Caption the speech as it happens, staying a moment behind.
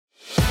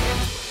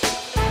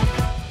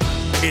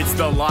It's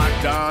the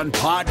Locked On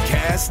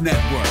Podcast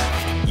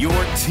Network, your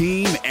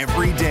team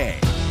every day.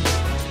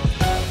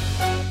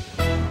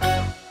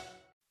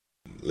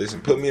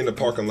 Listen, put me in the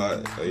parking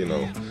lot,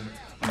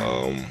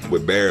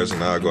 with Bears,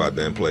 and I'll go out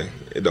there and play.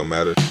 It don't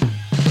matter.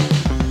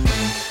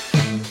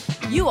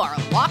 You are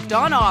Locked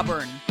On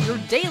Auburn, your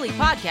daily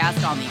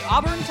podcast on the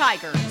Auburn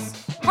Tigers.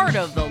 Part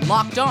of the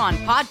Locked On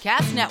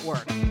Podcast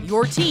Network,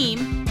 your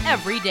team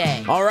every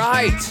day. All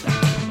right.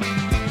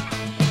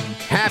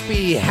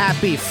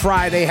 Happy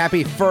Friday.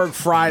 Happy FERG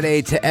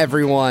Friday to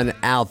everyone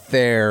out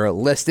there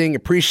listening.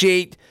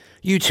 Appreciate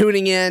you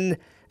tuning in.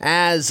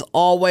 As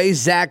always,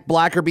 Zach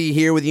Blackerby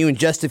here with you. In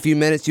just a few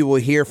minutes, you will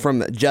hear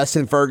from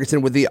Justin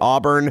Ferguson with the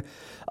Auburn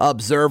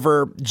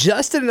Observer.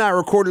 Justin and I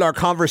recorded our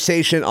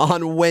conversation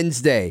on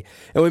Wednesday,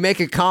 and we make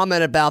a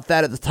comment about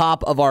that at the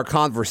top of our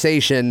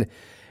conversation.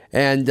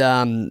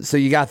 And so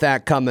you got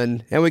that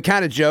coming. And we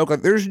kind of joke,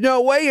 like, there's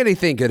no way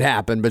anything could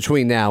happen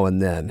between now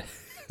and then.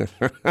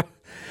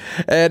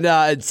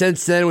 And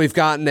since then, we've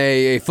gotten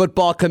a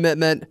football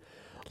commitment.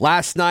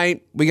 Last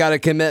night, we got a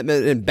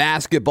commitment in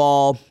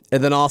basketball,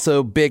 and then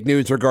also big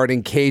news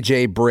regarding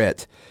KJ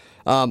Britt.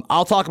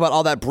 I'll talk about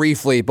all that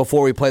briefly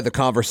before we play the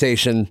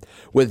conversation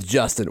with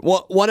Justin.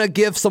 Want to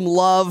give some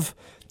love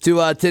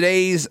to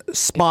today's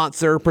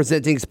sponsor,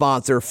 presenting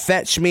sponsor,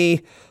 Fetch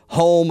Me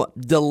Home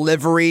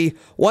Delivery.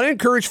 Want to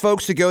encourage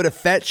folks to go to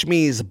Fetch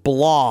Me's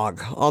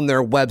blog on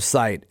their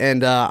website,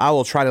 and I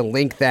will try to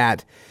link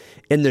that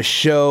in the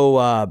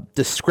show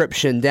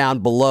description down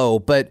below.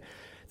 But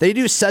they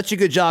do such a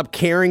good job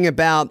caring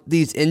about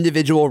these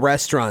individual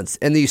restaurants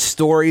and these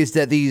stories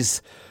that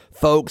these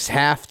folks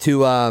have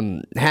to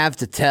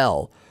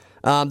tell.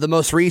 The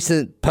most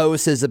recent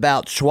post is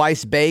about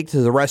Twice Baked,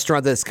 the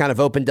restaurant that's kind of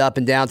opened up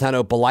in downtown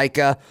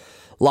Opelika.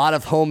 A lot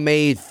of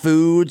homemade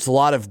foods, a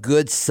lot of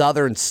good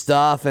southern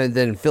stuff, and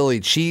then Philly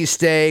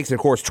cheesesteaks, and of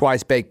course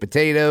Twice Baked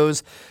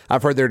potatoes.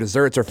 I've heard their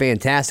desserts are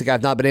fantastic.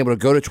 I've not been able to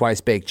go to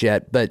Twice Baked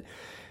yet, but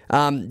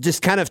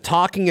just kind of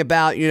talking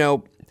about,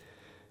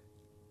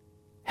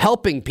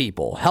 helping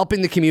people,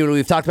 helping the community.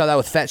 We've talked about that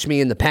with Fetch Me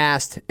in the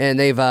past, and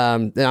they've, I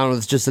don't know,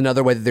 it's just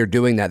another way that they're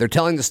doing that. They're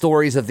telling the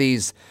stories of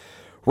these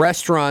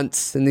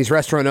restaurants and these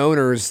restaurant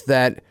owners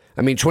that,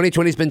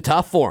 2020's been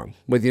tough for them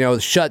with,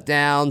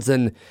 shutdowns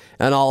and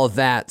all of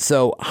that.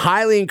 So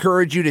highly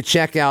encourage you to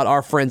check out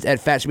our friends at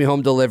Fetch Me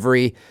Home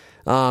Delivery.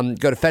 Go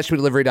to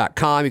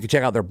fetchmedelivery.com. You can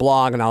check out their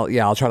blog, and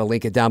I'll try to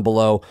link it down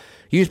below.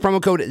 Use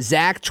promo code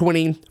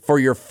ZAC20 for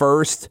your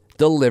first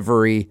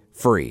delivery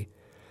free.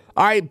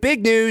 All right,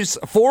 big news.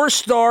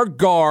 4-star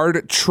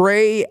guard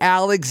Trey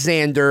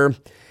Alexander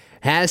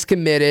has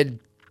committed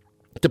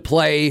to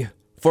play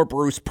for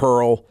Bruce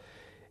Pearl.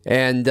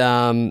 And,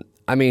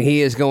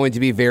 he is going to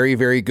be very,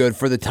 very good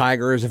for the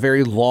Tigers. A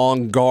very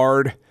long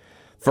guard.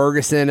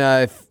 Ferguson,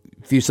 if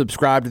you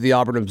subscribe to the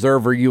Auburn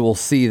Observer, you will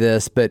see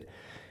this. But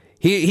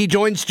he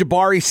joins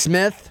Jabari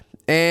Smith,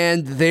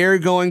 and they're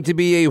going to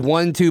be a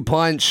 1-2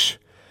 punch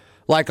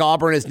like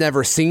Auburn has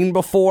never seen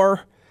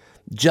before.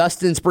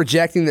 Justin's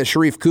projecting that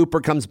Sharif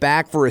Cooper comes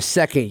back for his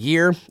second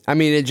year.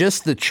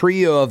 Just the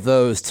trio of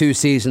those 2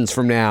 seasons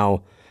from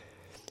now,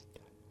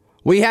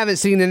 we haven't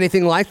seen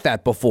anything like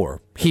that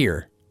before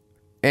here.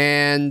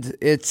 And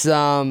it's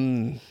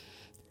hard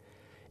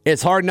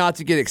not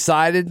to get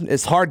excited.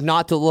 It's hard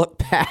not to look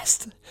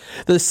past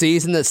the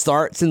season that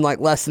starts in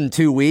less than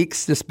 2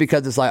 weeks, just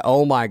because it's like,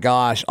 oh my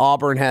gosh,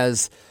 Auburn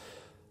has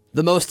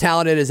the most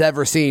talent it has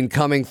ever seen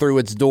coming through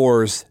its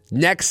doors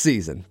next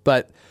season.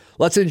 But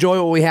let's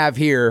enjoy what we have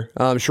here.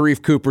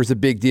 Sharif Cooper's a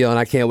big deal, and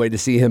I can't wait to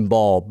see him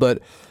ball.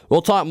 But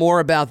we'll talk more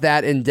about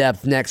that in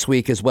depth next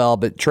week as well.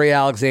 But Trey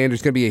Alexander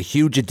is going to be a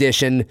huge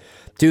addition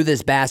to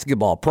this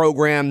basketball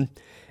program.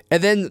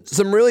 And then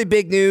some really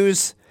big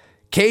news.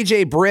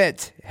 KJ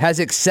Britt has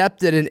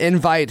accepted an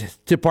invite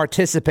to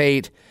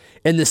participate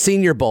in the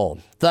Senior Bowl,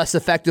 thus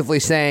effectively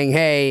saying,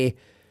 hey,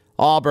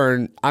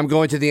 Auburn, I'm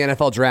going to the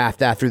NFL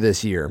draft after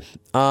this year.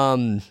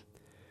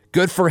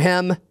 Good for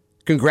him.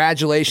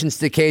 Congratulations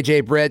to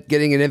KJ Britt.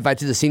 Getting an invite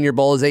to the Senior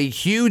Bowl is a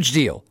huge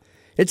deal.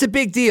 It's a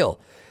big deal.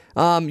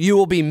 You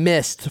will be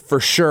missed for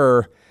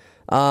sure.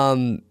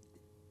 That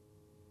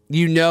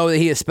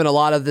he has spent a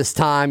lot of this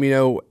time,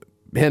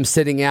 him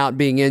sitting out,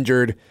 being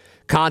injured,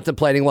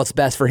 contemplating what's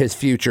best for his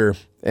future.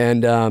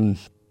 And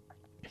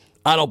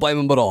I don't blame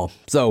him at all.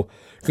 So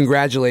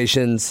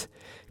congratulations,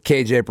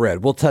 KJ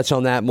Britt. We'll touch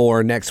on that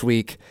more next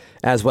week,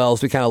 as well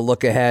as we kind of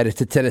look ahead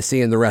to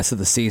Tennessee and the rest of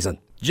the season.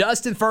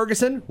 Justin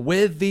Ferguson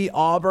with the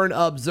Auburn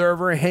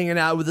Observer, hanging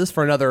out with us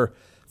for another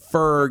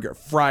FERG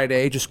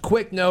Friday. Just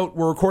quick note,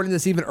 we're recording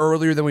this even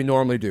earlier than we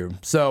normally do.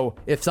 So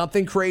if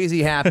something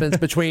crazy happens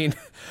between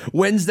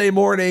Wednesday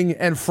morning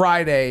and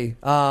Friday,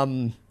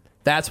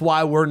 that's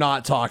why we're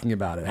not talking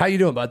about it. How you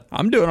doing, bud?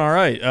 I'm doing all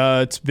right.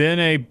 It's been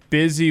a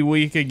busy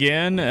week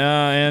again,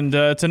 and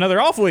it's another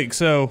off week,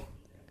 so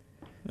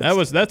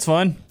that's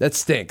fun. That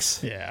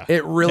stinks. Yeah.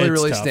 It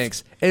really tough.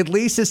 stinks. At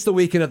least it's the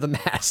weekend of the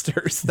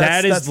Masters.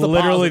 That is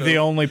literally positive. the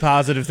only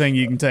positive thing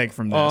you can take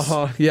from this.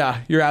 Yeah,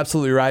 you're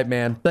absolutely right,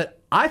 man.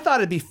 But I thought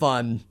it'd be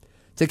fun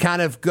to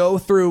kind of go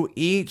through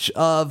each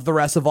of the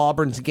rest of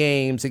Auburn's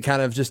games and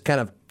kind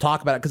of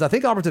talk about it, because I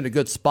think Auburn's in a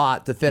good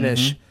spot to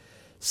finish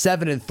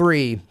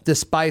 7-3,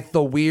 despite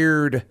the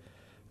weird.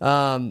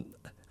 I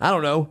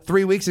don't know.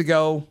 3 weeks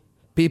ago,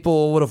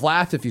 people would have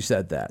laughed if you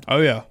said that. Oh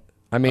yeah.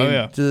 I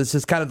mean, this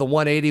is kind of the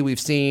 180 we've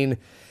seen,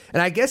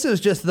 and I guess it was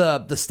just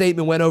the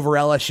statement win over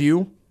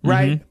LSU,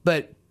 right?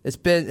 But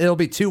it'll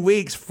be 2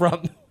 weeks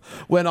from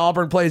when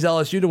Auburn plays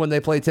LSU to when they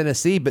play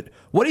Tennessee. But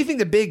what do you think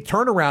the big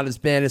turnaround has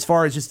been as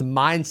far as just the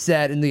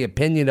mindset and the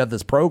opinion of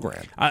this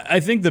program? I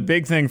think the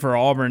big thing for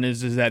Auburn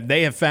is that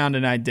they have found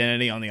an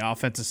identity on the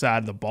offensive side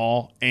of the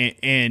ball,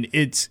 and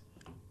it's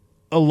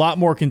a lot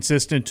more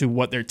consistent to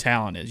what their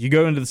talent is. You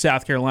go into the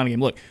South Carolina game.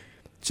 Look,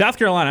 South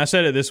Carolina, I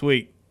said it this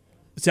week,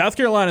 South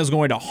Carolina is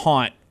going to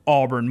haunt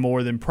Auburn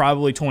more than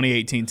probably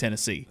 2018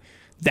 Tennessee.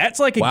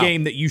 That's like a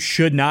game that you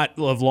should not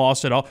have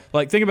lost at all.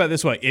 Like, think about it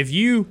this way. If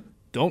you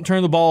don't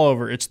turn the ball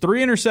over, it's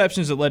 3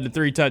 interceptions that led to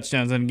 3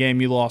 touchdowns in a game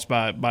you lost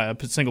by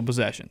a single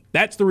possession.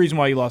 That's the reason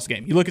why you lost the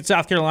game. You look at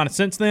South Carolina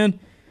since then,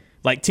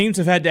 like, teams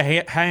have had to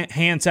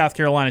hand South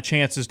Carolina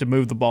chances to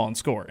move the ball and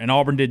score, and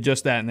Auburn did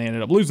just that, and they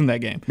ended up losing that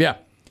game. Yeah.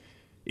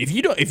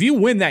 If you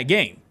win that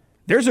game,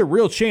 there's a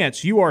real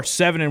chance you are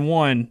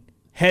 7-1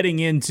 heading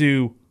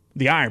into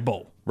the Iron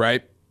Bowl.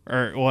 Right.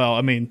 Or, well,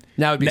 I mean,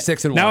 now it would be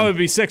 6-1. Now it would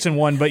be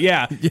 6-1, but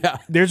yeah,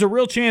 there's a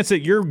real chance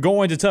that you're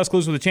going to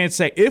Tuscaloosa with a chance to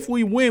say, if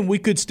we win, we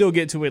could still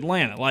get to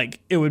Atlanta.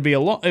 Like, it would be a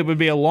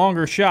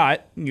longer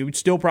shot. You would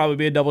still probably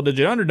be a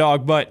double-digit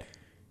underdog, but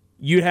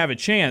you'd have a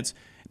chance.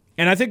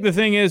 And I think the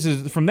thing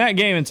is from that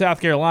game in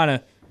South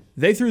Carolina,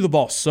 they threw the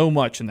ball so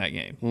much in that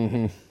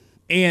game,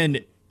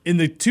 and in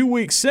the 2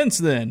 weeks since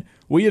then,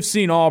 we have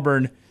seen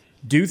Auburn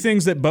do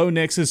things that Bo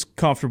Nix is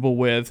comfortable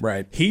with.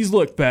 Right. He's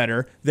looked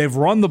better. They've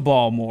run the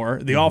ball more.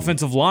 The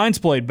offensive line's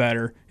played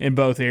better in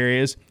both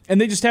areas.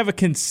 And they just have a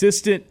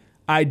consistent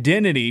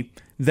identity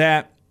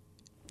that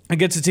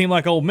against a team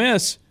like Ole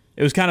Miss,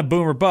 it was kind of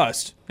boom or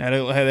bust.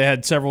 They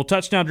had several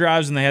touchdown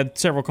drives and they had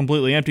several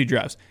completely empty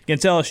drives.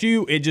 Against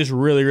LSU, it just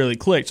really, really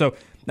clicked. So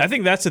I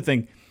think that's the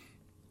thing.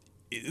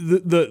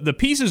 The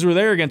pieces were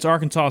there against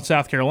Arkansas and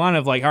South Carolina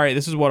of like, all right,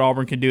 this is what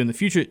Auburn can do in the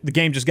future. The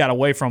game just got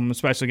away from them,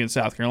 especially against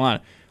South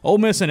Carolina. Ole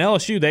Miss and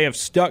LSU, they have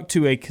stuck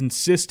to a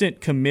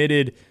consistent,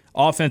 committed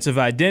offensive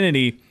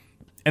identity,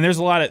 and there's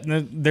a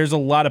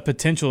lot of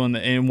potential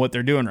in what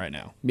they're doing right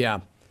now. Yeah.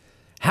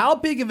 How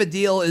big of a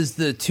deal is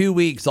the 2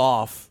 weeks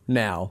off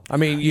now? I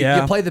mean, you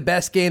play the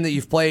best game that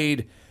you've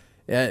played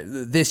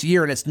this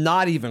year, and it's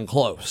not even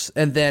close.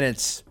 And then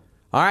it's,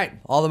 all right,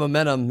 all the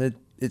momentum,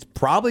 it's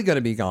probably going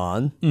to be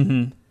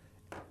gone.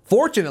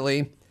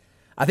 Fortunately,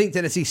 I think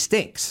Tennessee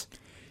stinks.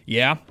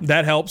 Yeah,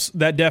 that helps.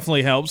 That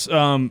definitely helps.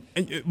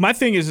 My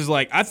thing is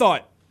like, I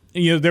thought,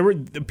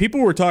 people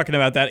were talking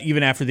about that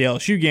even after the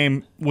LSU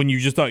game when you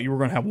just thought you were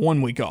going to have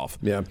 1 week off.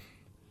 Yeah.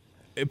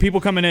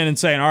 People coming in and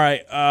saying, all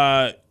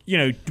right,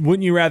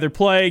 wouldn't you rather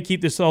play,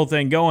 keep this whole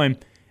thing going?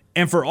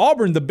 And for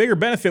Auburn, the bigger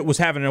benefit was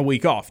having a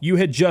week off. You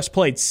had just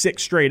played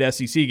 6 straight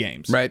SEC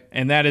games. Right.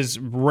 And that is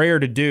rare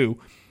to do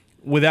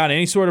without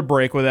any sort of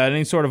break, without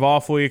any sort of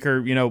off week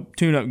or,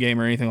 tune-up game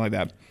or anything like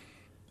that.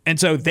 And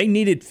so they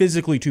needed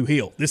physically to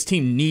heal. This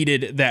team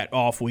needed that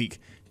off week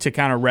to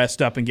kind of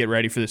rest up and get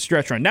ready for the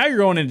stretch run. Now you're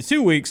going into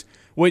 2 weeks,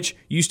 which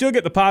you still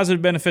get the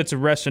positive benefits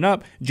of resting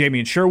up. Jamie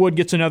and Sherwood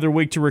gets another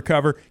week to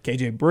recover.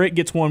 KJ Britt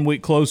gets 1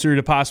 week closer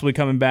to possibly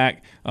coming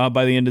back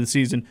by the end of the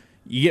season.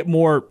 You get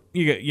more,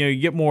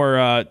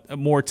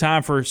 more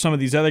time for some of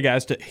these other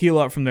guys to heal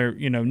up from their,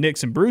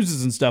 nicks and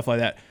bruises and stuff like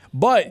that.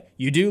 But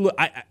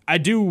I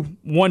do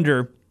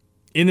wonder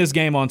in this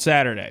game on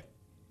Saturday,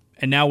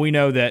 and now we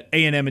know that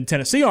A&M and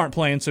Tennessee aren't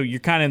playing, so you're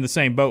kind of in the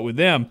same boat with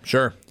them.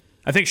 Sure.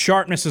 I think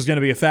sharpness is going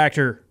to be a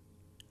factor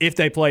if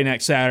they play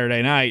next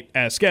Saturday night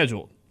as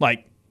scheduled.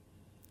 Like,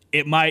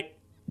 it might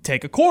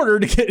take a quarter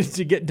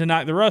to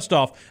knock the rust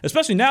off,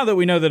 especially now that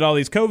we know that all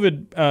these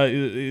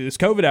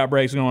COVID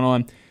outbreaks going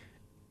on,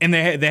 and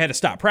they had to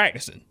stop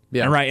practicing.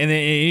 Yeah. Right. And then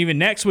even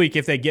next week,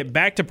 if they get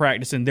back to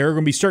practicing, there are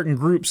going to be certain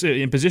groups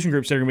in position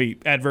groups that are going to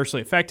be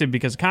adversely affected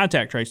because of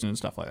contact tracing and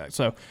stuff like that.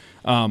 So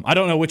I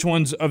don't know which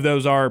ones of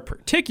those are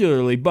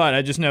particularly, but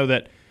I just know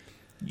that,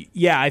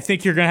 I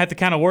think you're going to have to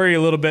kind of worry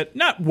a little bit.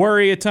 Not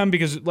worry a ton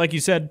because, like you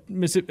said,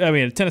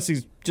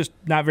 Tennessee's just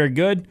not very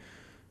good.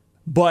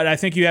 But I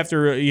think you have to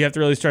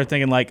really start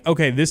thinking like,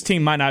 okay, this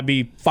team might not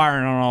be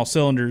firing on all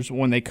cylinders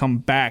when they come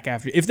back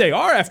after. If they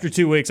are after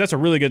 2 weeks, that's a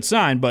really good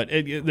sign. But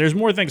there's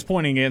more things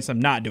pointing against them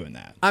not doing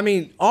that. I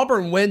mean,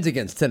 Auburn wins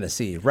against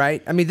Tennessee,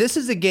 right? I mean, this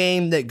is a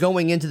game that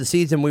going into the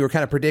season, we were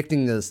kind of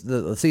predicting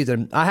the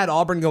season. I had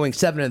Auburn going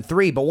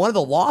 7-3, but one of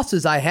the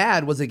losses I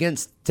had was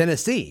against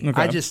Tennessee.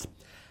 Okay.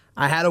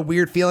 I had a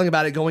weird feeling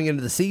about it going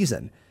into the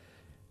season.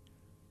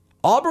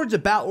 Auburn's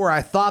about where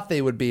I thought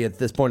they would be at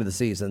this point of the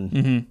season.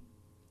 Mm-hmm.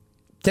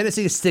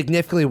 Tennessee is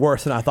significantly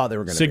worse than I thought they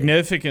were going to be.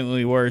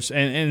 Significantly worse.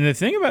 And the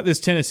thing about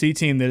this Tennessee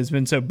team that has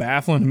been so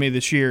baffling to me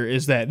this year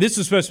is that this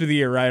is supposed to be the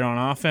year right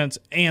on offense.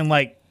 And,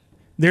 like,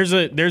 there's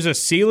a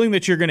ceiling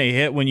that you're going to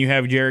hit when you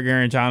have Jarrett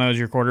Garantano as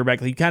your quarterback.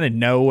 You kind of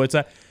know what's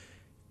up.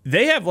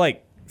 They have,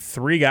 like,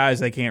 three guys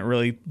they can't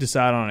really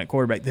decide on at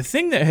quarterback. The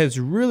thing that has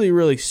really,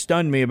 really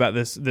stunned me about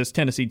this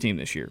Tennessee team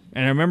this year,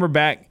 and I remember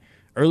back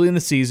early in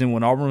the season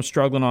when Auburn was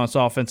struggling on its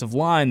offensive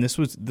line, this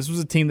was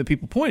a team that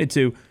people pointed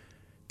to.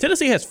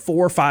 Tennessee has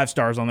 4 or 5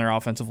 stars on their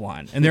offensive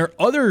line, and their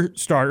other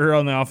starter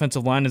on the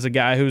offensive line is a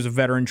guy who's a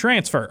veteran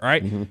transfer,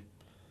 right?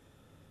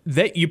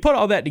 You put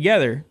all that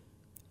together,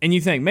 and you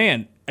think,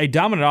 man, a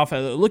dominant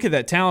offense. Look at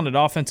that talented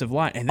offensive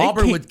line, and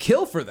Auburn would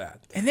kill for that.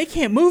 And they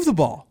can't move the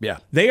ball. Yeah.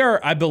 They are,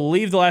 I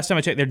believe the last time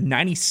I checked, they're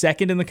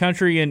 92nd in the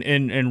country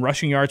in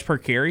rushing yards per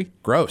carry.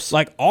 Gross.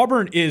 Like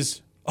Auburn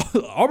is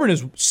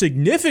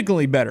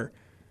significantly better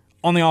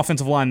on the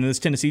offensive line than this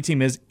Tennessee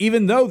team is,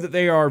 even though that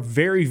they are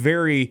very,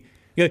 very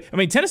I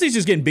mean, Tennessee's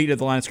just getting beat at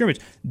the line of scrimmage.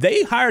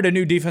 They hired a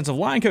new defensive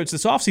line coach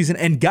this offseason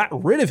and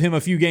got rid of him a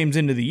few games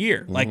into the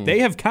year. Like, they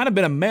have kind of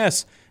been a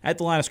mess at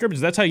the line of scrimmage.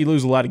 That's how you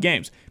lose a lot of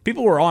games.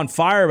 People were on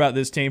fire about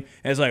this team,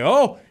 and it's like,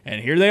 oh,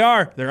 and here they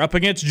are. They're up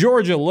against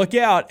Georgia. Look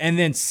out. And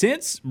then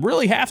since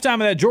really halftime of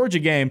that Georgia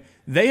game,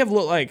 they have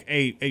looked like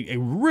a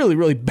really,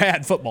 really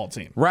bad football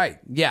team. Right,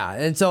 yeah.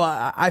 And so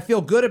I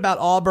feel good about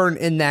Auburn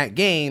in that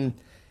game.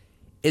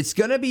 It's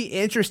going to be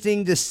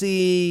interesting to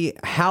see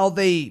how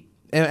they –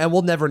 and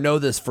we'll never know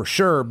this for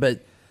sure,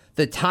 but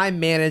the time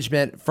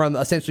management from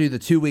essentially the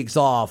 2 weeks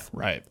off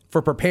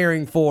for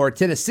preparing for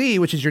Tennessee,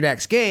 which is your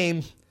next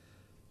game,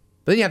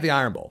 but then you have the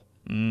Iron Bowl.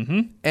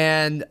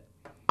 And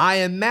I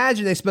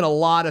imagine they spent a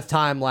lot of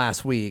time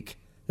last week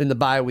in the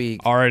bye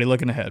week. Already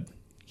looking ahead.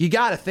 You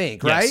got to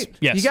think, right?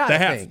 Yes, you got to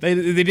think.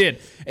 They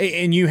did.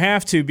 And you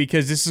have to,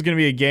 because this is going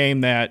to be a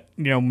game that,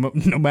 no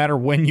matter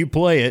when you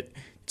play it,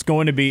 it's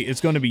going to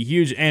be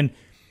huge. And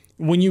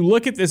when you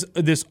look at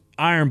this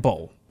Iron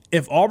Bowl,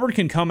 if Auburn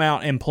can come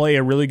out and play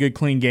a really good,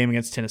 clean game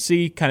against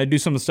Tennessee, kind of do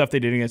some of the stuff they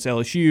did against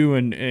LSU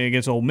and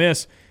against Ole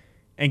Miss,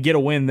 and get a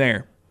win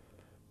there,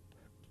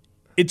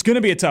 it's going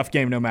to be a tough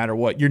game no matter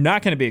what. You're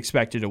not going to be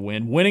expected to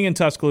win. Winning in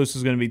Tuscaloosa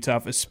is going to be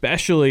tough,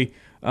 especially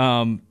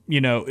in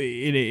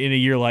a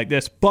year like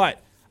this.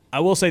 But I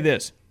will say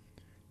this.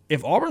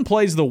 If Auburn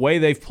plays the way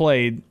they've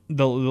played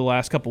the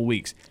last couple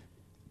weeks,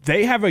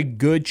 they have a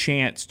good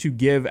chance to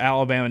give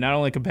Alabama not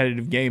only a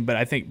competitive game, but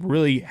I think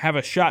really have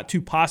a shot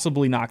to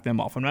possibly knock them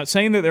off. I'm not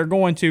saying that they're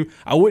going to.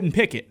 I wouldn't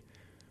pick it.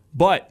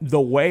 But the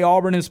way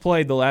Auburn has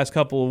played the last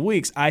couple of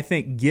weeks, I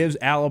think gives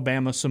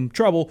Alabama some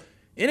trouble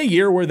in a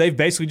year where they've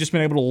basically just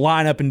been able to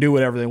line up and do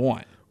whatever they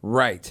want.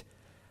 Right.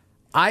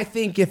 I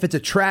think if it's a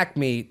track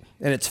meet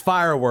and it's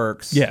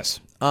fireworks. Yes.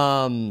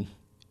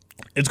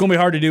 It's going to be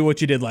hard to do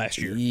what you did last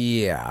year.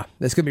 Yeah.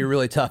 It's going to be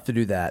really tough to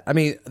do that. I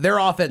mean, their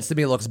offense to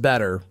me looks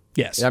better.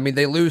 Yes. I mean,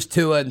 they lose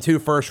Tua and 2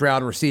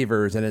 first-round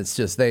receivers, and it's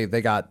just they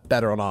got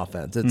better on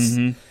offense.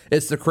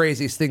 It's the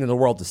craziest thing in the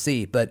world to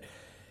see. But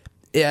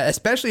yeah,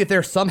 especially if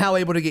they're somehow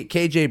able to get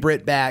KJ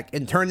Britt back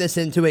and turn this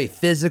into a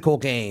physical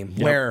game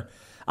where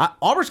Auburn's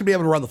going to be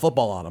able to run the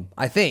football on them,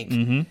 I think.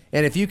 And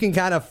if you can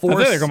kind of force... I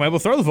think they're going to be able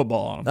to throw the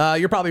football on them.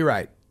 You're probably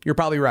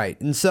right.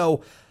 And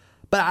so...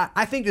 But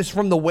I think just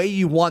from the way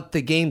you want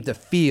the game to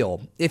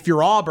feel, if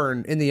you're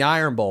Auburn in the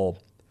Iron Bowl,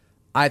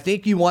 I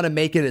think you want to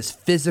make it as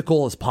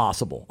physical as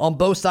possible on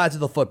both sides of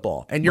the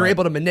football. And you're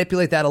able to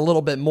manipulate that a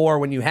little bit more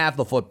when you have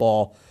the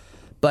football.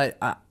 But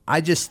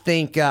I just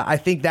think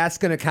that's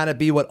going to kind of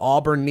be what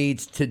Auburn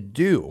needs to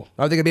do.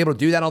 Are they going to be able to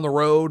do that on the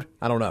road?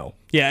 I don't know.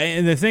 Yeah,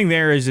 and the thing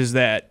there is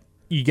that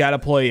you got to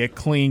play a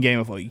clean game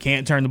of football. You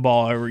can't turn the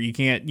ball over. You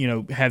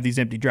can't, have these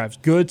empty drives.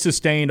 Good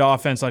sustained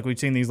offense like we've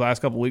seen these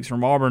last couple of weeks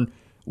from Auburn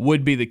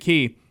would be the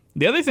key.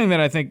 The other thing that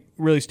I think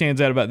really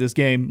stands out about this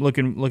game,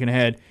 looking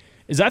ahead,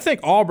 is I think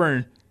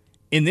Auburn,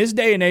 in this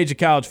day and age of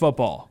college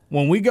football,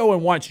 when we go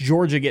and watch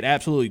Georgia get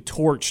absolutely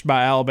torched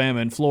by Alabama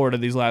and Florida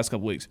these last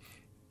couple weeks,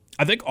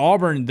 I think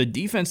Auburn, the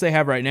defense they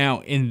have right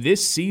now in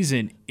this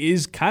season,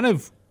 is kind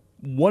of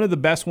one of the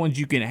best ones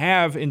you can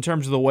have in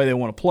terms of the way they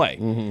want to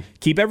play.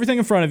 Keep everything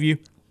in front of you,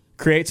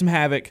 create some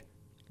havoc,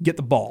 get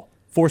the ball,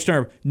 force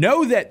turnover.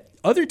 Know that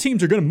other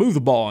teams are going to move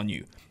the ball on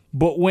you.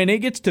 But when it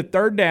gets to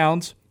third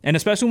downs, and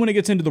especially when it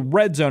gets into the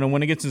red zone and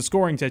when it gets into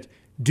scoring sets,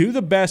 do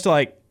the best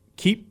to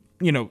keep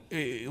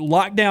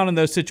locked down in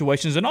those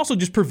situations and also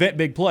just prevent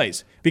big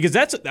plays. Because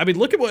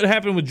look at what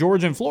happened with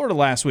Georgia and Florida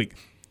last week.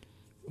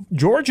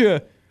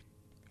 Georgia,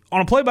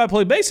 on a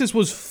play-by-play basis,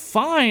 was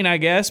fine, I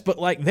guess, but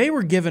they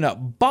were giving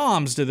up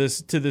bombs to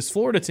this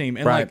Florida team.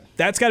 And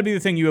that's got to be the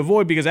thing you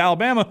avoid, because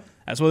Alabama,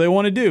 that's what they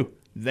want to do.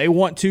 They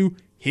want to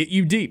hit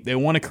you deep. They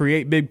want to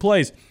create big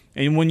plays.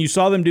 And when you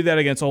saw them do that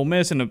against Ole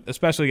Miss and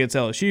especially against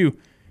LSU,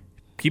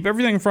 keep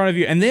everything in front of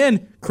you and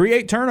then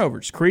create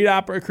turnovers, create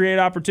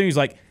opportunities.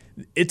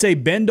 It's a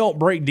bend, don't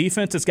break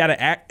defense that's got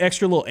an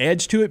extra little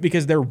edge to it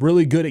because they're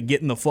really good at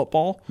getting the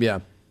football. Yeah.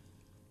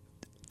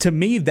 To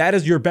me, that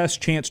is your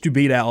best chance to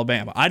beat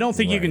Alabama. I don't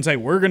think you can say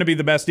we're going to be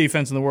the best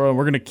defense in the world and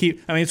we're going to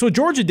keep – I mean, it's what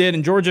Georgia did,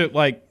 and Georgia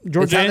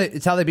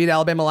It's how they beat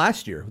Alabama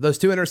last year. Those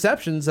 2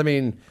 interceptions, I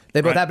mean,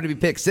 they both happen to be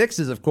pick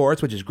sixes, of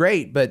course, which is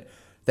great, but –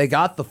 they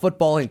got the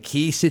football in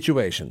key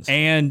situations.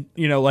 And,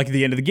 at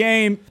the end of the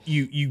game,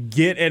 you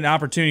get an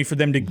opportunity for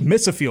them to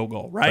miss a field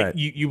goal, right?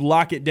 You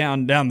lock it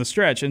down the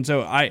stretch. And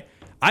so I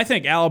I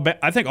think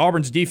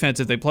Auburn's defense,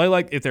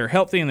 if they're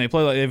healthy and they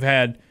play like they've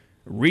had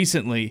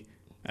recently,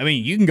 I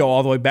mean, you can go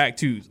all the way back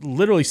to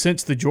literally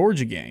since the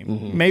Georgia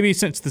game, maybe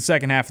since the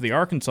second half of the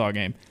Arkansas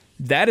game.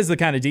 That is the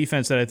kind of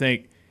defense that I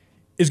think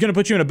is going to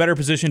put you in a better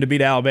position to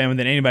beat Alabama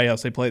than anybody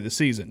else they play this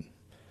season.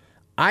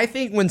 I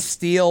think when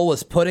Steele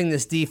was putting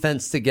this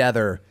defense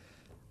together,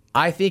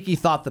 I think he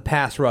thought the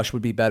pass rush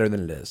would be better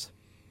than it is.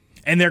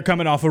 And they're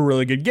coming off a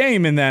really good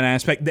game in that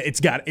aspect. You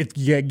got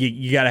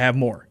to have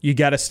more. You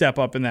got to step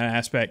up in that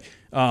aspect.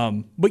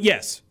 But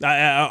yes,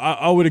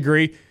 I would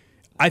agree.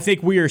 I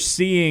think we are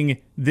seeing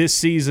this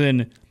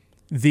season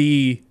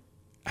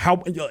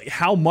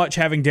how much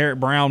having Derek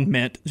Brown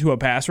meant to a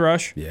pass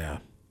rush. Yeah.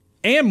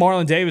 And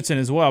Marlon Davidson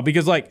as well.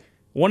 Because, like,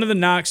 one of the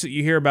knocks that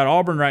you hear about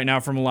Auburn right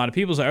now from a lot of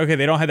people is like, okay,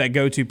 they don't have that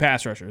go-to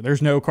pass rusher.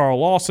 There's no Carl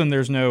Lawson.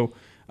 There's no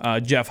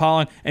Jeff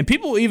Holland. And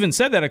people even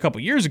said that a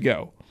couple years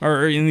ago,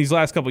 or in these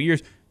last couple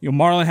years.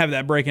 Marlon had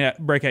that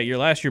breakout year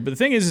last year. But the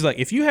thing is like,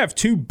 if you have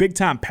two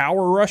big-time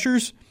power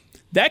rushers,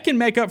 that can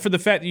make up for the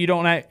fact that you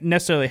don't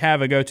necessarily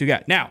have a go-to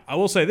guy. Now, I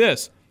will say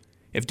this.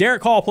 If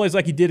Derek Hall plays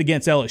like he did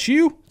against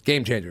LSU,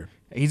 game changer.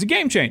 He's a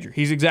game changer.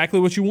 He's exactly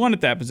what you want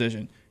at that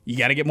position. You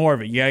got to get more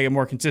of it. You got to get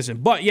more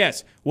consistent. But,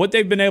 yes, what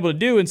they've been able to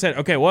do and said,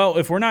 okay, well,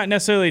 if we're not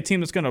necessarily a team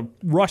that's going to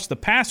rush the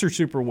passer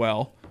super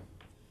well,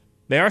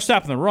 they are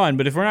stopping the run,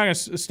 but if we're not going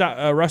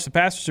to rush the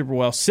passer super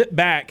well, sit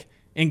back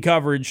in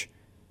coverage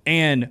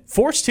and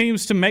force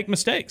teams to make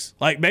mistakes.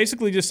 Like,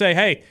 basically just say,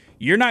 hey,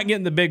 you're not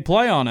getting the big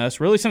play on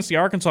us. Really, since the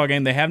Arkansas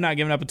game, they have not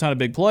given up a ton of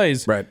big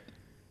plays. Right.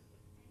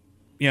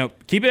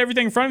 Keep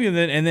everything in front of you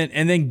and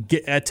then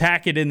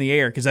attack it in the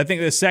air, because I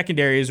think the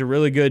secondary is a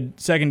really good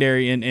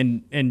secondary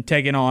in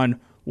taking on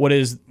what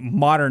is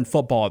modern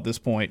football at this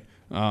point.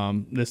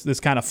 This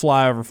kind of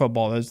flyover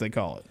football, as they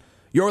call it.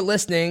 You're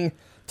listening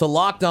to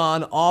Locked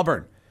On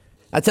Auburn.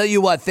 I tell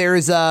you what,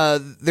 there's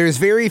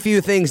very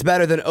few things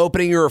better than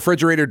opening your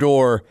refrigerator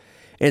door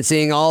and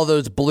seeing all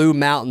those blue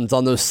mountains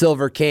on those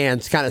silver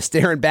cans kind of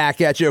staring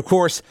back at you. Of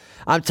course,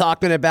 I'm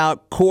talking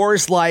about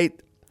Coors Light.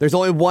 There's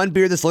only one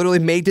beer that's literally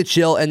made to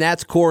chill, and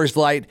that's Coors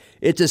Light.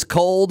 It's just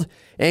cold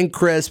and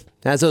crisp,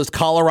 has those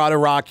Colorado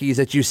Rockies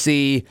that you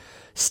see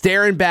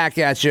staring back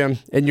at you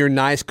in your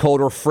nice cold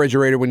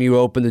refrigerator when you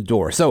open the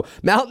door. So,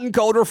 Mountain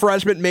Cold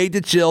Refreshment made to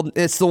chill.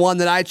 It's the one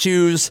that I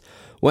choose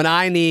when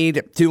I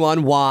need to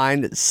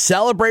unwind.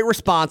 Celebrate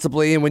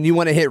responsibly, and when you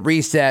want to hit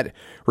reset,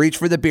 reach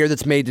for the beer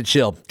that's made to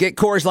chill. Get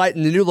Coors Light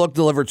in the new look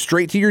delivered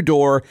straight to your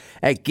door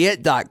at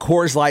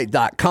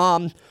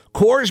get.coorslight.com.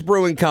 Coors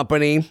Brewing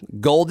Company,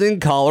 Golden,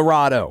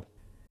 Colorado.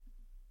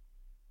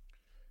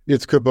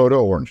 It's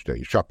Kubota Orange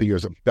Day. Shop the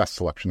year's best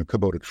selection of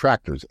Kubota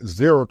tractors,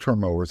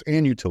 zero-turn mowers,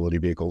 and utility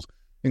vehicles,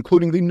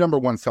 including the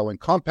 #1 selling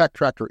compact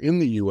tractor in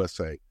the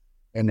USA.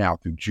 And now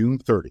through June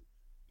 30,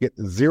 get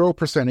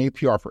 0%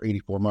 APR for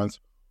 84 months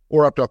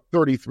or up to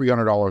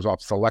 $3,300 off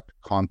select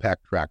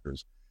compact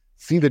tractors.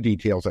 See the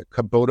details at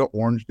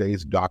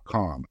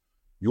KubotaOrangeDays.com.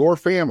 Your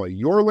family,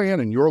 your land,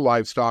 and your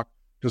livestock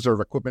deserve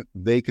equipment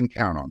they can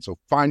count on. So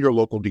find your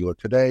local dealer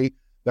today.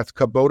 That's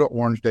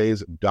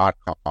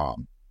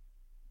KubotaOrangeDays.com.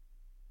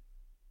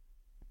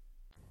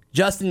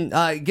 Justin,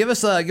 give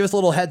us a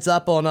little heads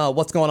up on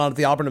what's going on at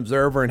the Auburn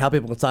Observer and how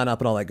people can sign up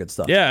and all that good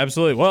stuff. Yeah,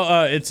 absolutely.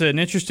 Well, it's an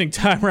interesting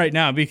time right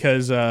now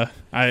because you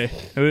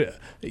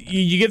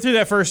get through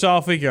that first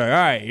off week, you're like, all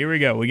right, here we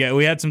go.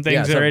 We had some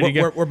things ready to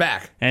go. We're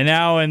back.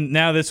 And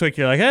now this week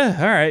you're like, all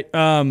right.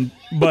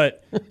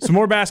 But some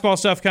more basketball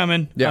stuff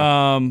coming.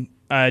 Yeah.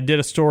 I did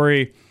a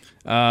story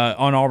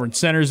on Auburn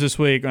Centers this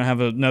week. Going to have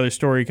another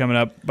story coming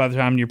up by the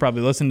time you're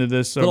probably listening to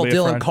this. Little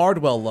Dylan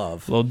Cardwell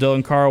love. Little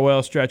Dylan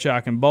Cardwell, Stretch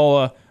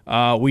Akimbola.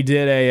 We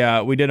did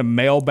a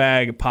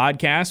mailbag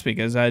podcast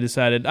because I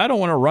decided I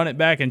don't want to run it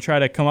back and try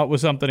to come up with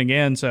something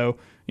again. So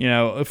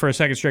for a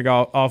second straight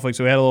off week,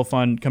 so we had a little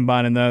fun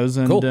combining those.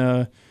 And cool.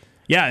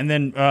 And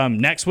then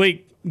next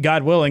week,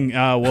 God willing,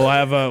 we'll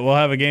have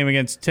a game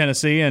against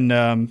Tennessee,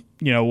 and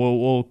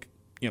we'll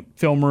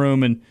film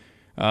room and.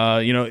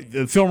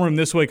 The film room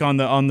this week on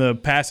the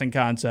passing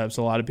concepts,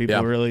 a lot of people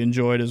really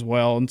enjoyed as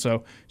well. And so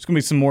there's going to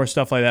be some more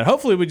stuff like that.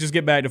 Hopefully we just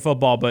get back to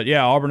football. But,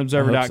 yeah,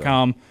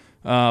 AuburnObserver.com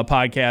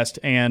podcast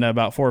and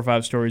about 4 or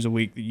 5 stories a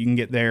week that you can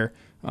get there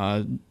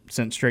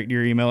sent straight to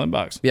your email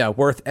inbox. Yeah,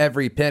 worth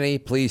every penny.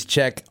 Please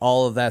check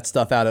all of that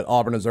stuff out at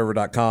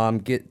AuburnObserver.com.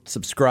 Get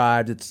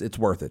subscribed. It's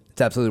worth it.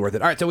 It's absolutely worth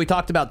it. All right, so we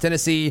talked about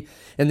Tennessee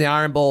and the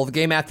Iron Bowl. The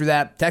game after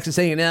that, Texas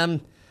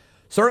A&M,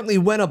 certainly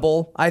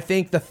winnable. I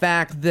think the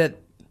fact that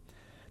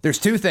There's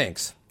two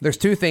things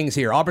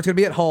here. Auburn's going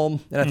to be at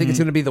home, and I think it's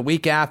going to be the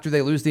week after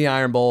they lose the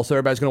Iron Bowl, so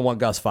everybody's going to want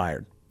Gus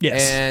fired.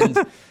 Yes. And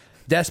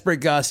desperate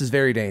Gus is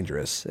very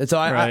dangerous. And so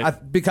I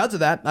because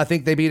of that, I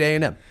think they beat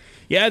A&M.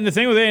 Yeah, and the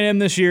thing with A&M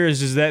this year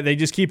is that they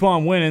just keep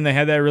on winning. They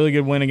had that really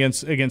good win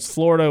against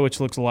Florida, which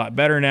looks a lot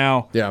better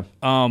now. Yeah.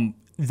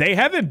 They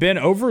haven't been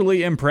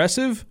overly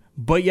impressive,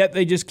 but yet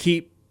they just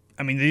keep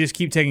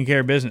taking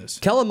care of business.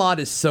 Kellen Mond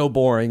is so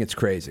boring, it's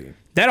crazy.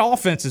 That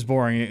offense is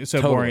boring,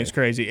 boring it's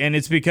crazy. And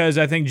it's because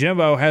I think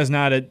Jimbo has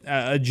not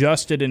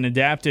adjusted and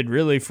adapted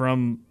really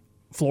from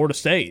Florida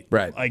State.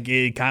 Right. Like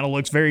it kind of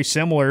looks very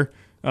similar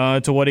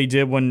to what he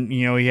did when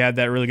he had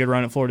that really good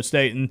run at Florida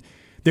State, and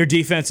their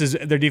defenses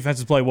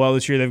play well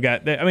this year. They've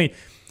got,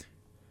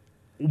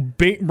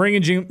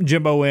 bringing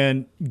Jimbo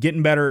in,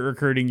 getting better at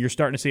recruiting, you're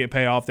starting to see it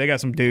pay off. They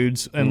got some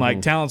dudes,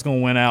 and talent's going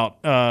to win out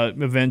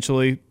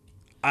eventually.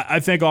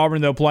 I think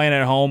Auburn, though, playing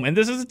at home, and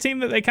this is a team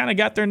that they kind of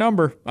got their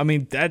number. I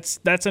mean,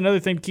 that's another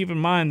thing to keep in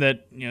mind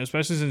that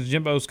especially since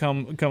Jimbo's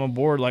come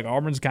aboard, like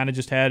Auburn's kind of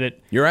just had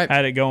it. You're right.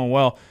 Had it going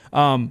well.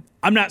 I'm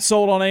not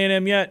sold on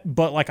A&M yet,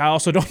 but I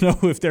also don't know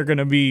if they're going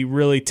to be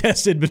really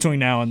tested between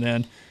now and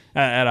then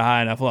at a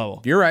high enough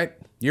level. You're right.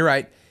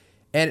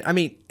 And, I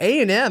mean,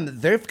 A&M,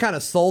 they've kind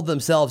of sold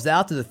themselves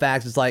out to the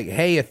fact it's like,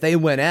 hey, if they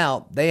win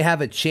out, they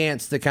have a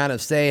chance to kind of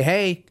say,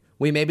 hey,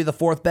 we may be the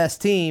fourth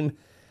best team.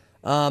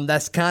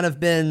 That's kind of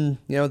been,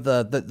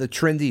 the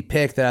trendy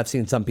pick that I've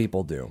seen some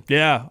people do.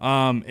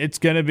 Yeah, it's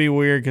going to be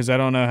weird because I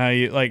don't know how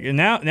you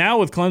now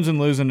with Clemson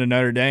losing to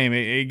Notre Dame,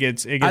 it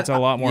gets a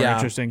lot more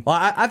interesting. Well,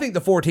 I think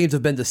the 4 teams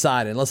have been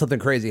decided unless something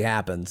crazy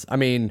happens. I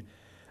mean,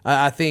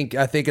 I think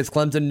it's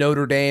Clemson,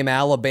 Notre Dame,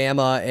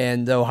 Alabama,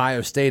 and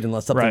Ohio State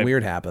unless something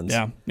weird happens.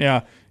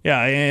 Yeah.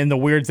 And the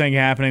weird thing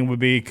happening would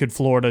be could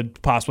Florida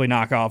possibly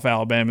knock off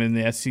Alabama in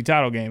the SEC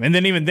title game, and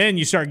then even then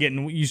you start.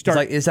 It's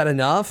like, is that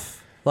enough?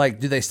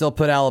 Like, do they still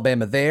put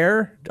Alabama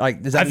there?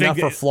 Like, is that enough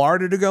for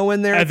Florida to go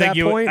in there at that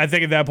point? I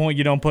think at that point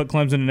you don't put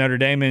Clemson and Notre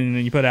Dame in, and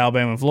then you put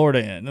Alabama and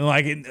Florida in.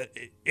 And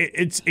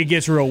it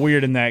gets real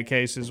weird in that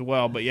case as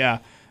well. But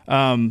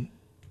A&M's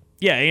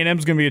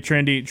going to be a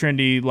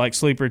trendy like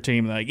sleeper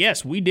team. Like,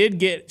 yes, we did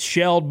get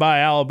shelled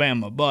by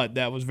Alabama, but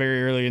that was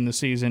very early in the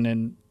season,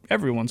 and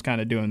everyone's kind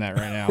of doing that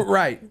right now.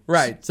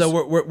 Right.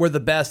 So we're the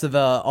best of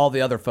all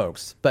the other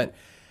folks, but.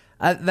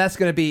 That's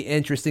going to be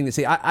interesting to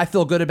see. I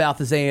feel good about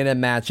this A&M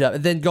matchup.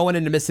 And then going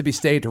into Mississippi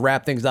State to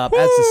wrap things up,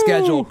 as the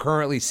schedule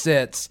currently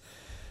sits,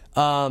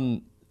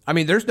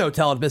 there's no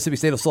telling if Mississippi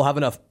State will still have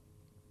enough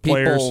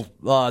people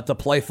to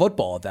play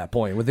football at that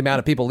point with the amount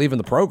of people leaving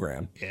the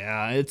program.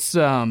 Yeah, it's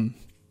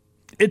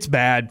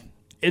bad.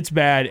 It's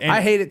bad. And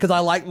I hate it because I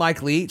like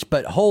Mike Leach,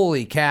 but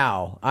holy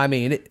cow. I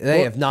mean,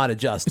 they have not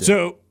adjusted.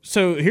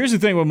 So here's the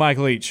thing with Mike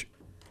Leach.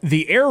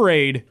 The air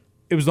raid,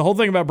 it was the whole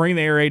thing about bringing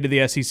the air raid to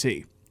the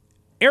SEC.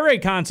 Air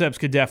raid concepts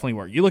could definitely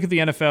work. You look at the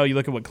NFL, you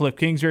look at what Cliff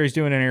Kingsbury's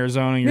doing in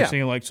Arizona, and you're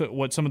seeing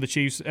what some of the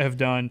Chiefs have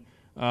done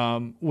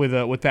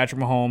with Patrick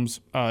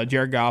Mahomes,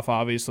 Jared Goff,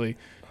 obviously.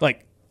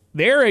 Like,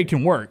 the air raid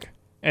can work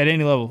at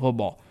any level of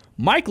football.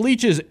 Mike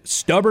Leach's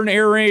stubborn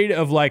air raid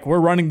of we're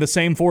running the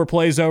same 4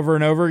 plays over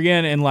and over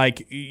again, and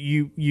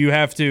you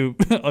have to.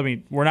 I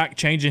mean, we're not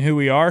changing who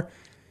we are.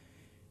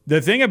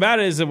 The thing about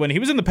it is that when he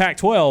was in the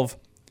Pac-12.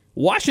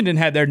 Washington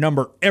had their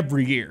number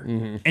every year.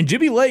 Mm-hmm. And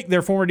Jimmy Lake,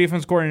 their former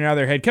defense coordinator, now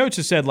their head coach,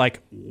 has said,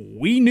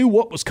 we knew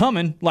what was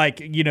coming.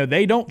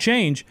 They don't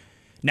change.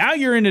 Now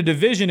you're in a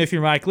division, if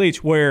you're Mike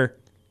Leach, where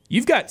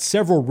you've got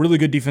several really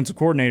good defensive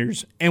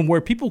coordinators and where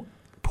people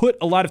put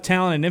a lot of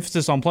talent and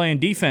emphasis on playing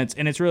defense,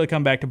 and it's really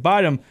come back to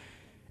bite them.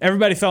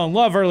 Everybody fell in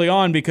love early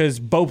on because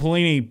Bo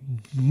Pelini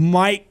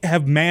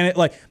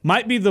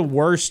might be the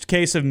worst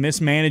case of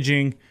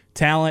mismanaging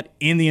talent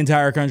in the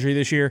entire country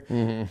this year.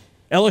 Mm-hmm.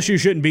 LSU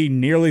shouldn't be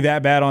nearly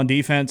that bad on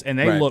defense, and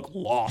they look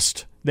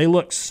lost. They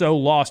look so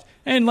lost.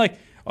 And,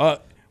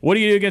 what do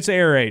you do against the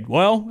air raid?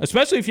 Well,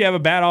 especially if you have a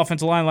bad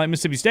offensive line like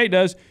Mississippi State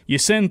does, you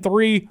send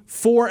 3,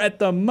 4 at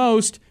the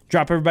most,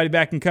 drop everybody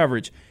back in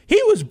coverage.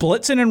 He was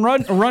blitzing and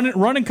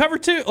running cover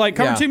 2,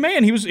 cover 2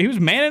 man. He was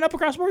manning up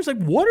across the board. He's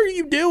like, what are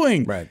you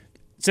doing? Right.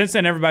 Since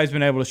then, everybody's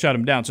been able to shut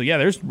him down. So,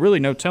 there's really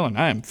no telling.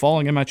 I am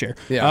falling in my chair.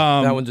 Yeah,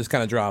 that one just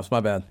kind of drops.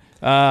 My bad.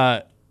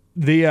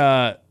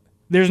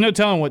 There's no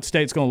telling what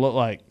State's going to look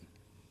like,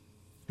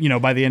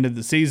 by the end of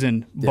the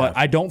season, but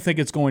I don't think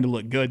it's going to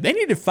look good. They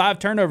needed 5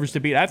 turnovers to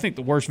beat, I think,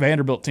 the worst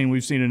Vanderbilt team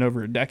we've seen in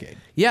over a decade.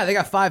 Yeah, they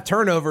got 5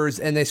 turnovers,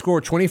 and they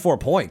scored 24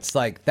 points.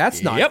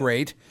 That's not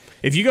great.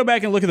 If you go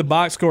back and look at the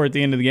box score at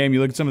the end of the game,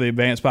 you look at some of the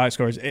advanced box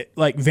scores,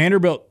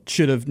 Vanderbilt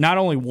should have not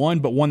only won,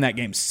 but won that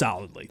game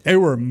solidly. They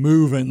were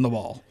moving the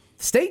ball.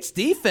 State's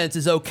defense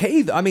is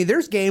okay. I mean,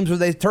 there's games where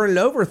they turn it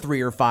over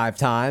 3 or 5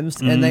 times,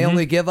 and they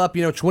only give up,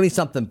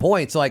 20-something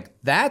points.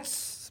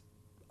 That's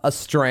a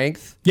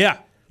strength. Yeah.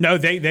 No,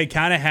 they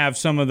kind of have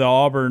some of the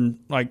Auburn,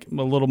 a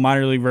little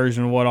minor league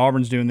version of what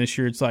Auburn's doing this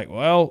year. It's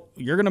well,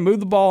 you're going to move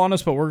the ball on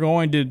us, but we're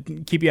going to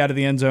keep you out of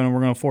the end zone, and we're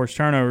going to force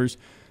turnovers.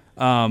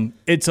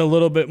 It's a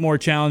little bit more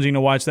challenging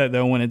to watch that,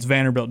 though, when it's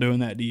Vanderbilt doing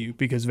that to you,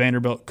 because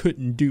Vanderbilt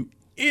couldn't do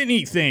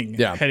anything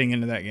heading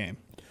into that game.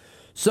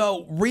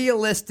 So,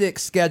 realistic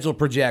schedule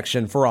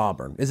projection for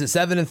Auburn. Is it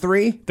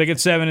 7-3? I think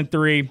it's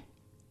 7-3.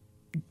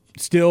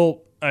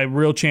 Still a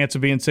real chance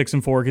of being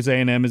 6-4 because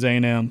A&M is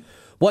A&M.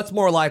 What's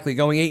more likely,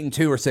 going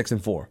 8-2 or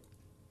 6-4?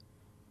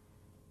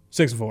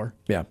 6-4.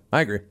 Yeah, I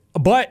agree.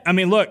 But I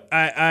mean, look,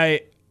 I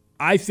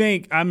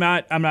think I'm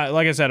not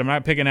like I said, I'm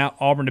not picking out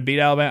Auburn to beat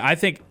Alabama. I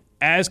think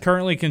as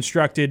currently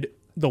constructed,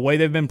 the way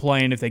they've been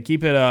playing, if they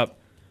keep it up,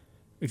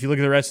 if you look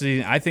at the rest of the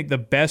season, I think the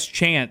best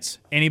chance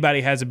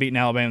anybody has of beating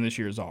Alabama this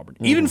year is Auburn.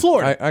 Even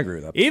Florida. I agree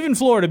with that. Even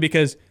Florida,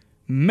 because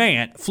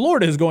man,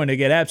 Florida is going to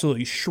get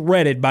absolutely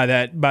shredded by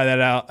that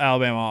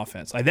Alabama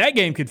offense. Like, that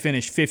game could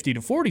finish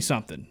 50-40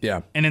 something.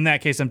 Yeah. And in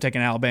that case, I'm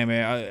taking Alabama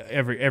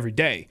every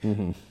day.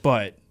 Mm-hmm.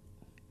 But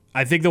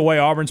I think the way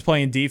Auburn's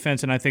playing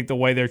defense, and I think the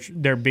way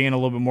they're being a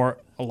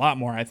lot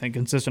more, I think,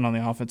 consistent on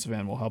the offensive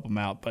end will help them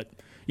out. But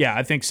yeah,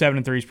 I think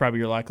 7-3 is probably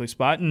your likely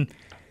spot, and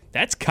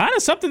that's kind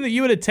of something that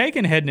you would have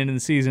taken heading into the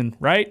season,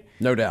 right?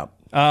 No doubt.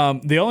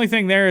 The only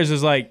thing there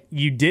is like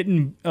you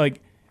didn't like.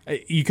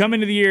 You come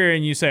into the year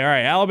and you say, all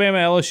right, Alabama,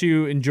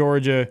 LSU, and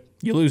Georgia,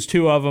 you lose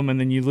 2 of them, and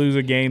then you lose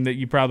a game that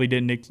you probably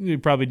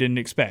didn't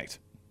expect.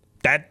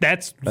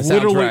 That's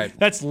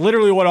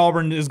literally what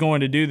Auburn is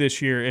going to do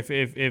this year if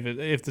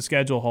the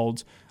schedule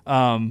holds.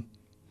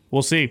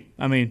 We'll see.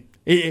 I mean,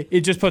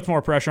 it just puts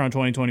more pressure on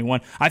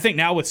 2021. I think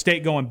now with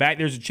State going back,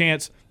 there's a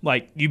chance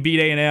like you beat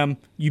A&M,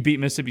 you beat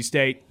Mississippi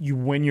State, you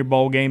win your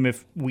bowl game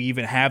if we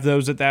even have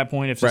those at that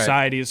point, if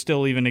society is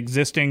still even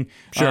existing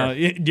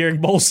during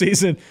bowl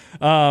season.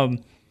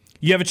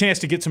 You have a chance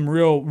to get some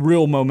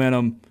real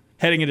momentum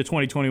heading into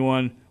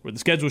 2021 where the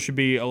schedule should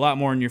be a lot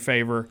more in your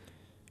favor.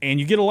 And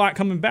you get a lot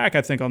coming back,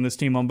 I think, on this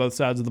team on both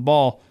sides of the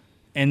ball.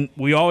 And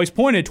we always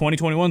pointed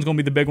 2021 is going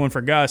to be the big one for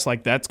Gus.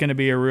 Like, that's going to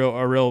be a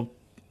real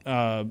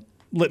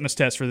litmus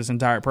test for this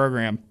entire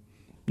program.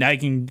 Now you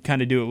can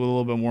kind of do it with a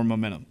little bit more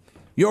momentum.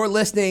 You're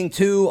listening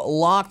to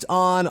Locked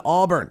On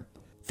Auburn.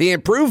 The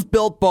improved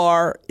Built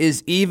Bar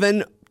is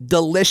even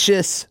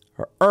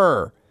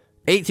delicious-er.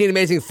 18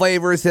 amazing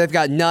flavors. They've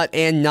got nut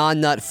and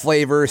non-nut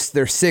flavors.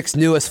 Their 6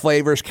 newest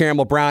flavors: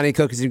 caramel brownie,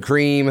 cookies and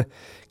cream,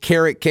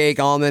 carrot cake,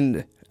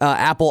 almond,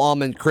 apple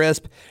almond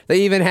crisp.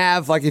 They even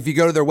have, like, if you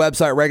go to their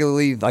website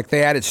regularly, like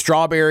they added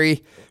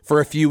strawberry for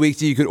a few weeks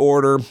that you could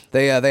order.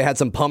 They had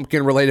some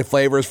pumpkin-related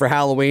flavors for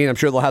Halloween. I'm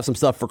sure they'll have some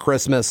stuff for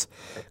Christmas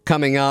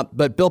coming up.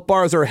 But Built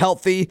Bars are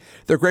healthy.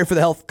 They're great for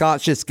the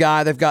health-conscious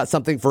guy. They've got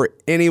something for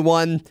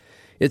anyone.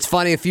 It's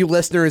funny, a few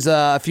listeners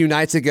a few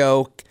nights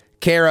ago,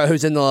 Kara,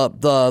 who's in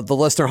the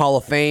Listener Hall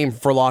of Fame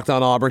for Locked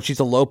On Auburn, she's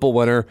a Lopa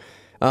winner,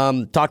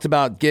 talked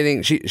about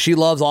getting, she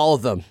loves all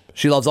of them.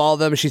 She loves all of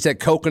them. She said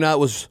coconut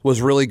was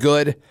really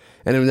good,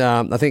 and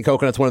I think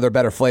coconut's one of their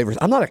better flavors.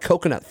 I'm not a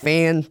coconut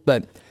fan,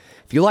 but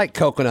if you like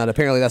coconut,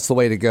 apparently that's the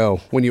way to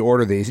go when you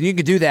order these. And you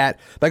can do that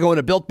by going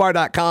to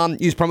BuiltBar.com,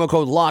 use promo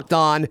code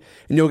LOCKEDON,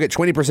 and you'll get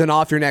 20%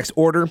 off your next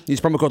order.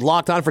 Use promo code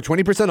LOCKEDON for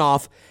 20%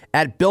 off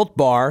at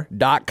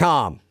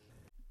BuiltBar.com.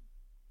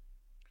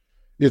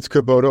 It's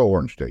Kubota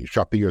Orange Day.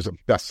 Shop the year's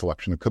best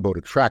selection of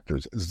Kubota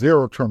tractors,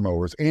 zero-turn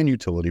mowers, and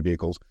utility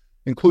vehicles,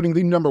 including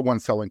the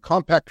 #1 selling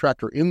compact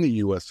tractor in the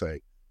USA.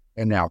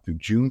 And now through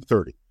June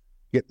 30,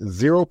 get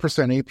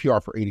 0%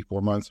 APR for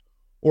 84 months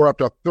or up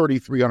to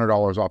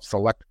 $3,300 off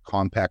select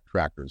compact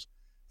tractors.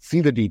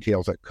 See the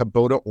details at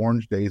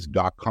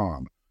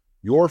KubotaOrangeDays.com.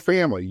 Your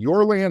family,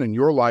 your land, and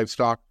your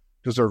livestock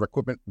deserve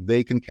equipment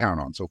they can count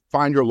on. So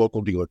find your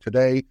local dealer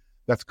today.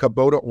 That's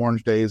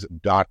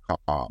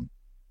KubotaOrangeDays.com.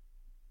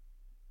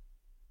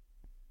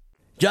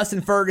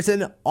 Justin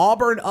Ferguson,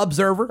 Auburn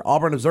Observer,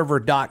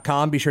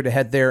 auburnobserver.com. Be sure to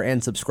head there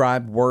and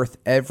subscribe. Worth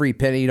every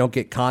penny. You don't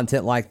get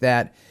content like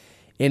that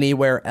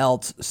anywhere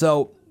else.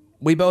 So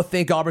we both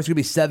think Auburn's going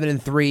to be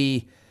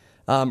 7-3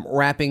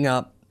 wrapping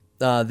up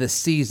this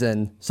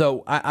season.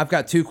 So I've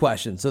got 2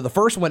 questions. So the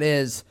first one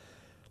is,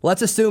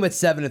 let's assume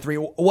it's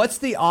 7-3. What's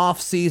the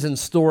off-season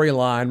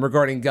storyline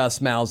regarding Gus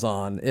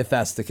Malzahn, if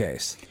that's the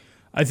case?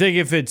 I think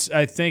if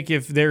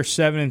they're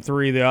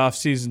 7-3, the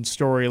off-season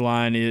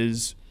storyline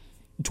is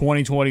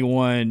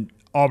 2021,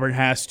 Auburn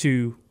has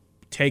to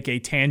take a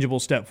tangible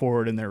step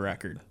forward in their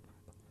record.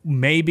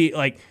 Maybe,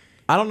 like,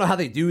 I don't know how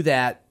they do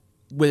that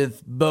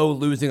with Bo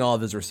losing all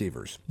of his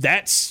receivers.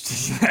 That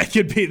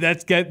could be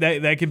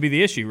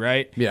the issue,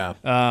 right? Yeah.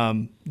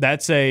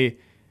 That's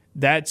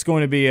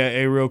going to be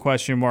a real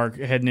question mark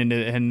heading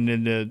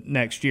into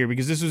next year,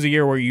 because this was a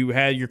year where you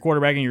had your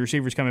quarterback and your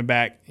receivers coming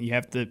back. You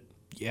have to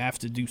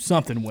do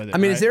something with it. I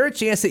mean, right? Is there a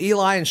chance that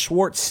Eli and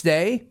Schwartz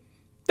stay?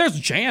 There's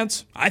a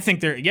chance. I think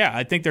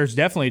there's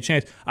definitely a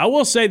chance. I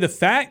will say the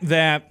fact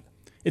that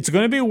it's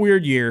going to be a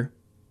weird year.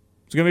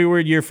 It's going to be a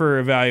weird year for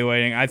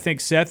evaluating. I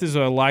think Seth is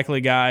a likely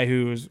guy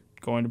who is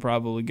going to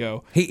probably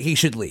go. He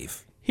should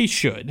leave. He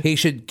should. He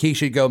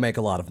should go make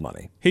a lot of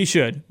money. He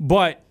should.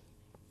 But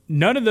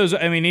none of those,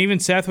 I mean, even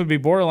Seth would be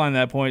borderline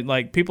at that point.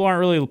 Like, people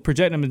aren't really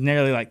projecting him as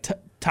nearly like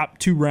top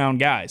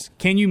 2-round guys.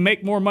 Can you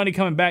make more money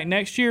coming back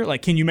next year?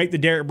 Like, can you make the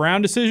Derek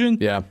Brown decision?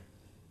 Yeah.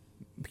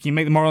 Can you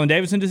make the Marlon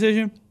Davidson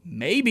decision?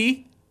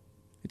 Maybe.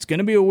 It's going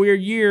to be a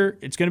weird year.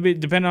 It's going to be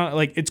depending on,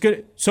 like, it's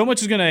good. So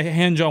much is going to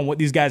hinge on what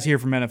these guys hear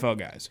from NFL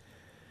guys.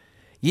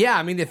 Yeah,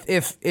 I mean,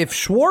 if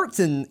Schwartz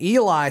and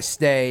Eli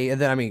stay,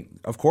 and then, I mean,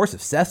 of course,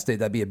 if Seth stayed,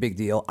 that'd be a big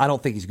deal. I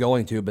don't think he's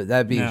going to, but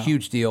that'd be a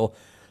huge deal.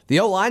 The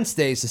O-line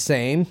stays the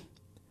same.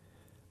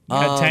 You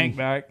get Tank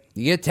back.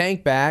 You get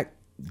Tank back.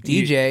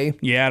 DJ.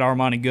 You add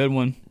Armani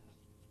Goodwin.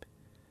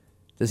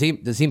 Does he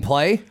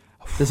play?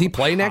 Does he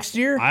play next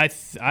year? I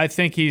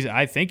think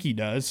he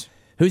does.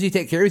 Who's he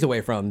take carries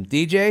away from?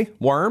 DJ?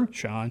 Worm?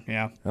 Sean,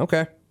 yeah.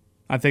 Okay.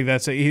 I think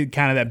that's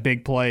kind of that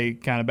big play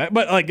kind of back.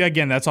 But, like,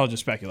 again, that's all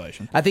just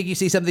speculation. I think you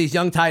see some of these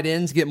young tight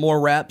ends get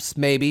more reps,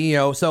 maybe,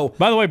 so.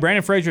 By the way,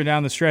 Brandon Frazier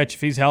down the stretch, if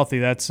he's healthy,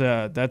 that's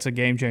a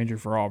game changer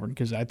for Auburn,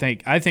 because I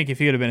think if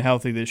he would have been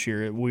healthy this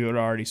year, we would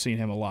have already seen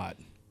him a lot.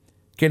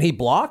 Can he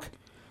block?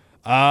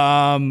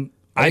 Are you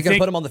going to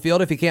put him on the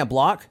field if he can't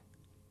block?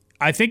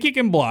 I think he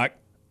can block.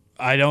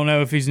 I don't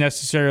know if he's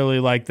necessarily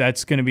like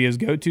that's going to be his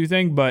go-to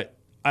thing, but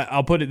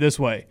I'll put it this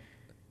way.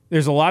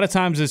 There's a lot of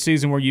times this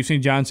season where you've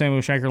seen John Samuel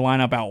Shanker line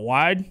up out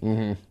wide.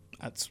 Mm-hmm.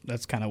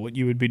 That's kind of what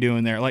you would be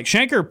doing there. Like,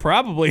 Shanker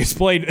probably has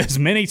played as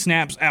many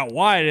snaps out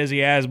wide as he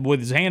has with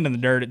his hand in the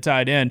dirt at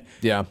tight end.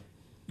 Yeah.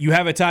 You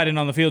have a tight end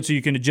on the field so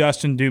you can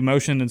adjust and do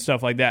motion and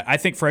stuff like that. I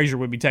think Frazier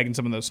would be taking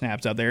some of those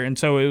snaps out there. And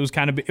so it would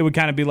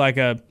kind of be like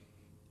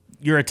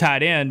you're a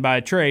tight end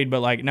by trade,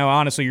 but like, no,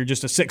 honestly, you're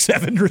just a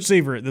 6'7"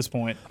 receiver at this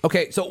point.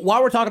 Okay, so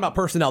while we're talking about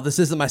personnel, this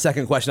isn't my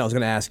second question I was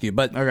going to ask you,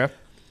 but okay.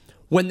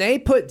 When they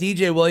put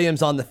DJ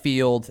Williams on the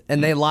field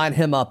and they line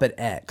him up at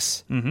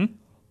X,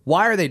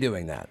 why are they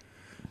doing that?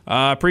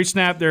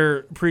 Pre-snap,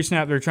 they're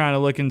trying to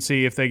look and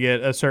see if they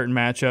get a certain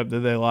matchup that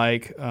they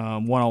like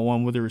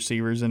one-on-one with the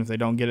receivers, and if they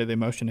don't get it, they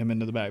motion him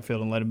into the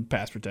backfield and let him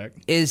pass protect.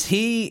 Is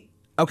he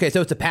okay? So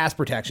it's a pass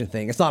protection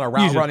thing. It's not a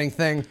route running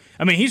thing.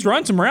 I mean, he's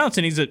run some routes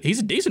and he's a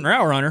decent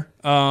route runner.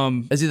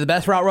 Is he the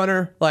best route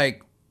runner?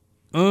 Like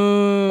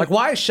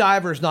why is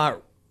Shivers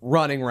not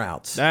running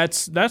routes?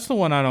 That's the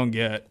one I don't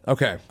get.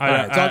 Okay, all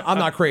right. So I'm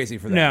not crazy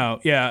for that.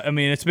 No, yeah. I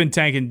mean, it's been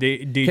tanking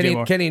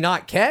DJ. Can he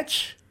not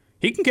catch?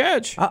 He can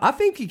catch. I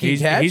think he can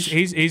catch.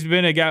 He's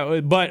been a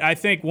guy, but I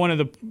think one of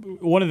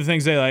the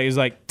things they like is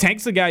like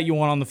tank's the guy you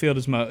want on the field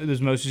as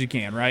most as you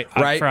can, right?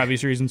 Right. For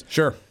obvious reasons.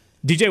 Sure.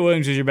 DJ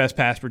Williams is your best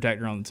pass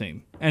protector on the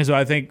team, and so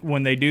I think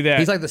when they do that,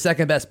 he's like the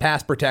second best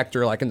pass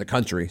protector like in the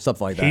country,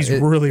 something like that. He's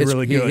really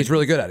good. He's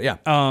really good at it.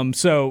 Yeah.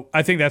 So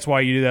I think that's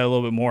why you do that a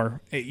little bit more.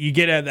 You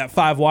get at that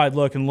 5 wide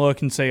look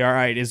and say, all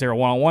right, is there a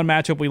one-on-one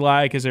matchup we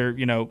like? Is there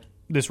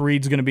this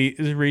read's going to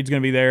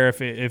be there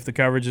if the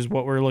coverage is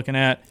what we're looking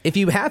at. If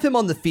you have him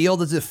on the field,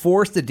 does it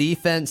force the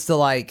defense to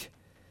like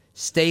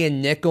stay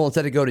in nickel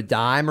instead of go to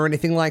dime or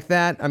anything like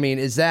that? I mean,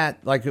 is that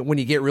like when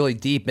you get really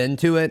deep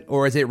into it,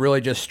 or is it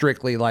really just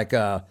strictly like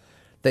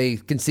they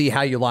can see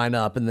how you line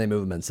up and they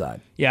move them inside?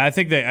 Yeah, I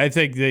think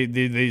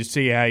they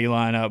see how you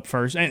line up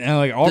first. And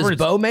like Auburn, does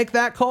Bo make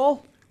that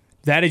call?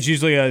 That is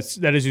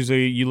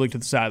usually you look to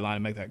the sideline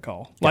and make that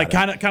call. Like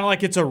kind of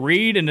like it's a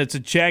read and it's a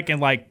check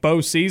and like Bo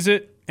sees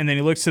it. And then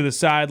he looks to the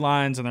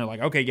sidelines, and they're like,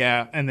 "Okay,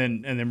 yeah," and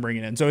then bring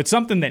it in. So it's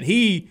something that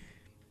he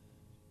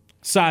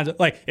signs.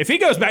 Like if he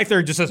goes back there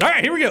and just says, "All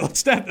right, here we go, let's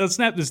snap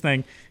this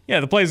thing." Yeah,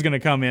 the play's going to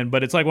come in,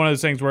 but it's like one of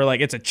those things where like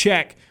it's a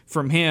check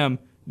from him.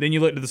 Then you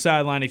look to the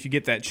sideline if you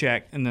get that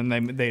check, and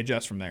then they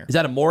adjust from there. Is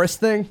that a Morris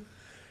thing?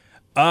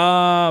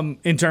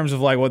 In terms of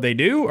like what they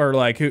do, or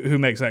like who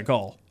makes that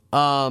call?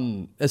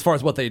 As far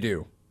as what they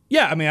do.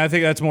 Yeah, I mean, I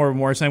think that's more of a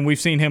Morris thing. We've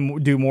seen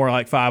him do more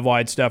like 5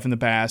 wide stuff in the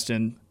past,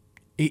 and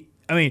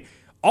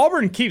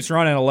Auburn keeps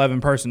running 11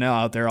 personnel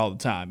out there all the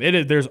time.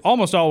 There's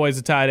almost always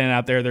a tight end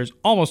out there. There's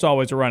almost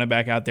always a running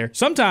back out there.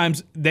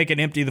 Sometimes they can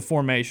empty the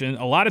formation.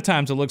 A lot of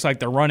times it looks like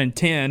they're running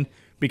 10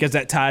 because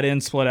that tight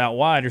end split out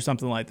wide or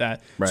something like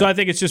that. Right. So I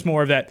think it's just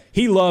more of that.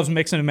 He loves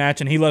mixing and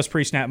matching. He loves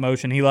pre-snap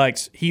motion. He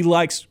likes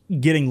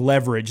getting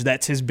leverage.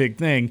 That's his big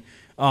thing.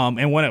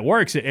 And when it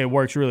works, it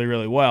works really,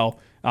 really well.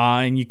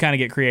 And you kind of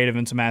get creative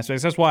in some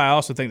aspects. That's why I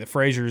also think that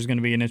Frazier is going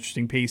to be an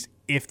interesting piece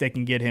if they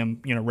can get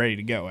him, ready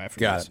to go after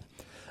Got this. It.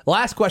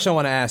 Last question I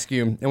want to ask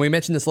you, and we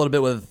mentioned this a little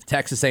bit with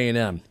Texas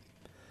A&M.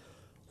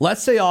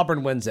 Let's say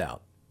Auburn wins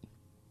out.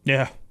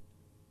 Yeah.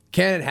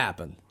 Can it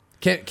happen?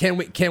 Can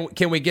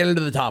we get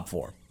into the top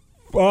 4?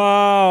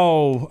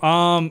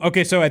 Oh,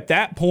 okay. So at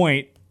that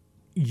point,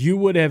 you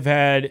would have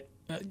had,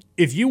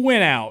 if you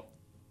went out,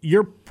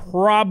 you're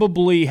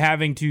probably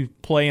having to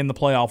play in the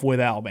playoff with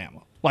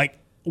Alabama. Like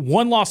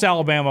 1-loss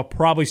Alabama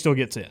probably still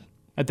gets in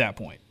at that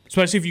point,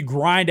 especially if you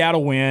grind out a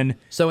win.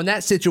 So in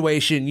that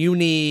situation, you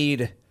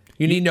need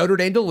Notre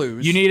Dame to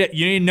lose. You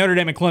need Notre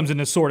Dame and Clemson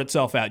to sort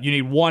itself out. You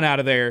need one out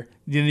of there.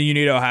 Then you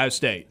need Ohio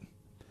State.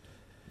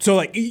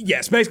 So,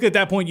 yes, basically at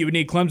that point you would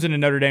need Clemson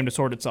and Notre Dame to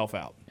sort itself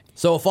out.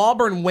 So if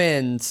Auburn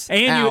wins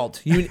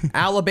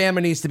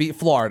Alabama needs to beat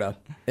Florida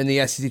in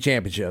the SEC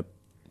championship.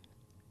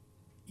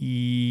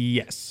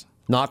 Yes.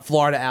 Knock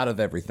Florida out of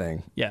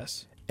everything.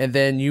 Yes. And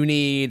then you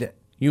need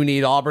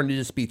Auburn to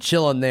just be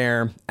chilling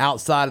there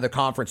outside of the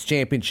conference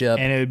championship.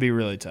 And it would be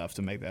really tough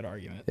to make that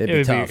argument. It'd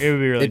be tough. It would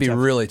be really tough. It'd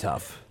be really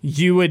tough.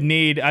 You would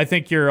need, I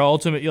think your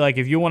ultimate, like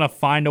if you want to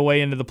find a way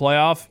into the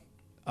playoff,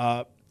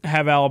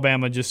 have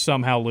Alabama just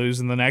somehow lose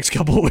in the next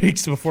couple of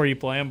weeks before you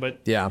play them.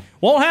 But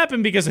won't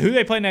happen because of who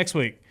they play next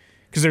week.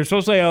 Because they were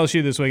supposed to play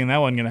LSU this week, and that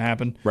wasn't going to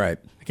happen. Right.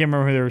 I can't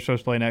remember who they were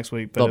supposed to play next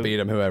week. But they'll beat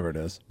them, whoever it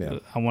is. Yeah.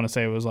 I want to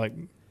say it was might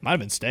have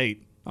been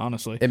State,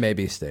 honestly. It may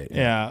be State.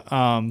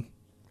 Yeah.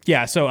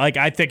 Yeah, so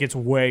I think it's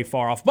way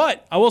far off.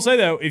 But I will say,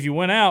 though, if you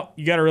went out,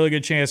 you got a really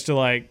good chance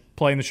to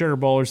play in the Sugar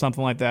Bowl or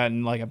something like that,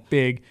 and a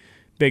big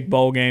big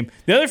bowl game.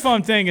 The other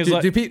fun thing is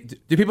do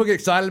people get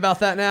excited about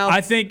that now?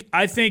 I think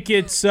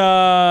it's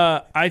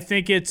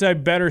a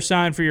better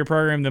sign for your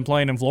program than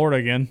playing in Florida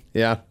again.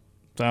 Yeah.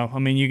 So I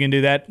mean, you can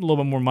do that, a little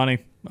bit more money.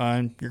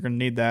 You're going to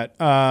need that.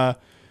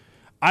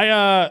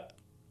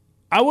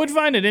 I would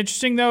find it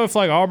interesting though if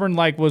like Auburn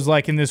like was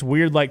like in this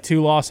weird like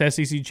 2-loss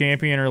SEC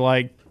champion or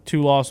like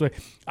 2-loss.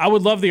 I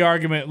would love the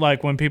argument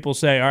like when people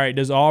say, all right,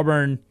 does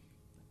Auburn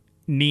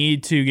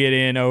need to get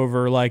in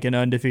over like an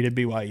undefeated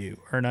BYU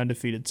or an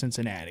undefeated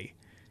Cincinnati?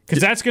 Because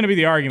that's going to be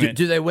the argument.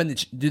 Do they win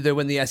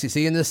the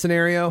SEC in this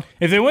scenario?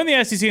 If they win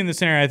the SEC in this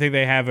scenario, I think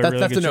they have that's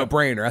good a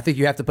no-brainer. I think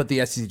you have to put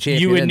the SEC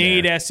champion. You would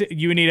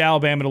need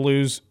Alabama to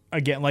lose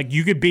again. Like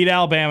you could beat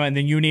Alabama, and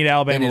then you need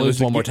Alabama to lose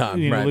one more time.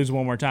 You need to lose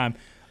one more time.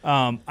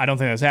 I don't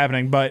think that's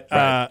happening, but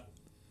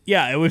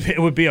yeah, it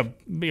would be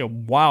a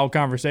wild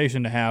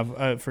conversation to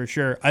have for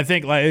sure. I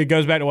think like it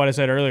goes back to what I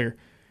said earlier.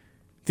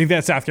 I think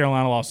that South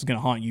Carolina loss is going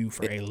to haunt you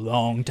for a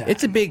long time.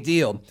 It's a big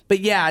deal,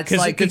 but yeah, it's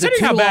like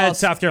considering how bad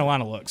South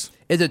Carolina looks.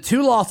 Is a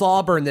 2-loss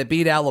Auburn that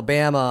beat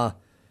Alabama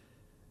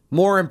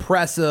more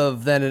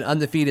impressive than an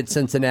undefeated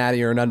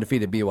Cincinnati or an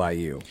undefeated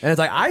BYU? And it's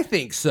like, I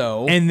think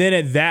so. And then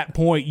at that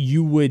point,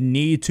 you would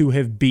need to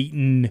have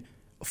beaten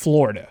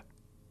Florida.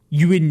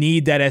 You would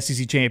need that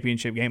SEC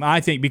championship game, I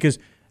think, because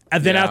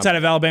then outside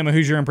of Alabama,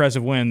 who's your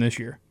impressive win this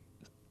year?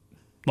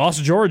 Lost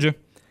to Georgia.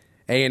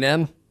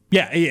 A&M?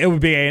 Yeah, it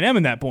would be A&M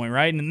at that point,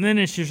 right? And then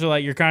it's just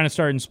like you're kind of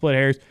starting to split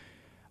hairs.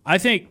 I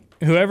think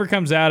whoever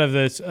comes out of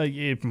this,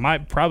 it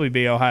might probably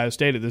be Ohio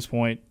State at this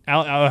point.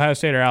 Ohio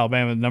State or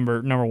Alabama,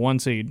 number 1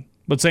 seed.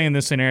 But say in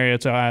this scenario,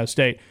 it's Ohio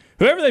State.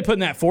 Whoever they put in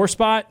that 4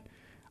 spot,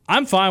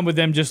 I'm fine with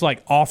them just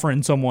like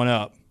offering someone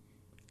up.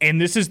 And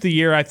this is the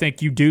year I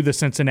think you do the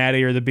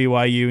Cincinnati or the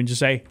BYU and just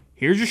say,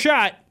 here's your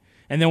shot.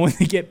 And then when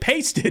they get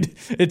pasted,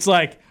 it's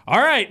like, all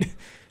right.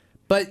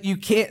 But you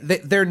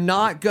can't, they're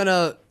not going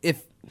to,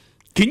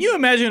 Can you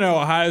imagine an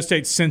Ohio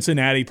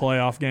State-Cincinnati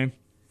playoff game?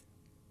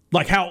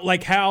 Like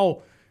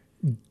how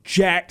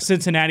jacked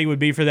Cincinnati would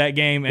be for that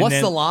game. And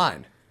What's the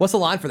line? What's the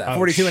line for that?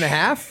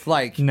 42.5?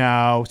 Like,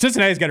 no.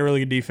 Cincinnati's got a really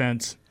good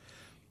defense.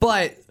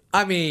 But,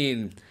 I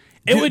mean,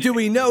 do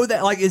we know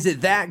that? Like, is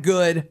it that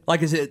good?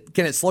 Like,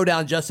 can it slow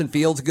down Justin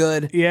Fields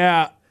good?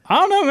 Yeah. I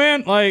don't know,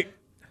 man. Like,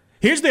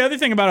 here's the other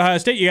thing about Ohio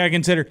State you got to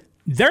consider.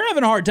 They're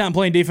having a hard time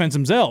playing defense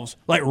themselves.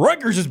 Like,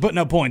 Rutgers is putting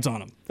up points on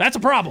them. That's a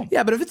problem.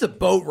 Yeah, but if it's a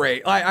boat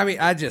race,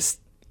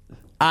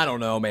 I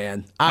don't know,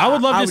 man. I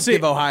would love to see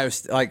give Ohio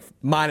like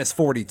minus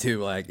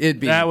 42. Like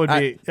it'd be. That would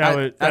be.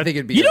 I think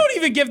it'd be. You don't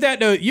even give that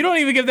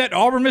to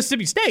Auburn,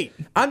 Mississippi State.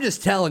 I'm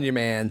just telling you,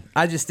 man.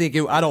 I don't think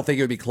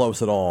it would be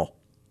close at all.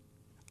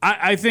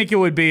 I think it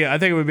would be. I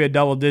think it would be a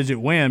double-digit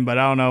win, but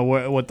I don't know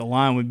what the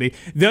line would be.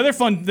 The other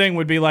fun thing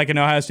would be like an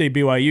Ohio State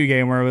BYU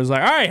game where it was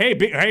like, all right,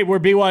 hey, we're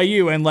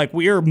BYU, and like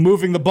we are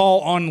moving the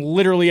ball on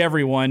literally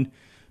everyone.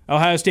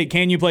 Ohio State,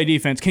 can you play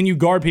defense? Can you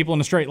guard people in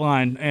a straight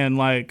line? And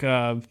like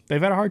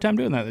they've had a hard time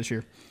doing that this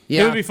year.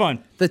 Yeah, it would be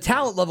fun. The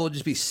talent level would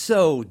just be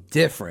so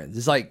different.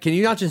 It's like, can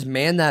you not just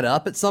man that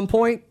up at some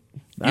point?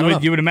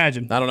 You would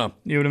imagine. I don't know.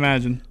 You would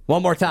imagine.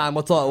 One more time.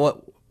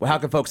 How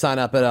can folks sign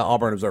up at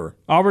Auburn Observer?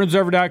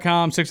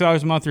 AuburnObserver.com,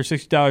 $6 a month or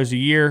 $60 a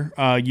year.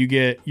 You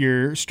get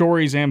your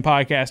stories and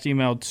podcast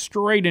emailed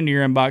straight into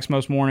your inbox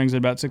most mornings at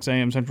about 6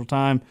 a.m. Central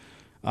Time.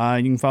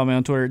 You can follow me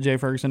on Twitter at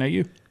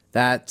jfergusonau.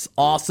 That's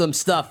awesome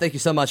stuff. Thank you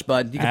so much,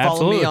 bud. You can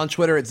follow me on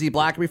Twitter at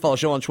ZBlackerby. Follow the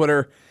show on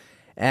Twitter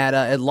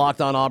at Locked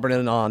On Auburn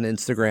and on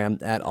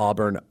Instagram at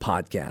Auburn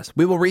Podcast.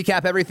 We will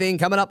recap everything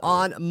coming up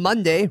on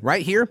Monday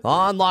right here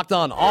on Locked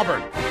On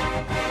Auburn.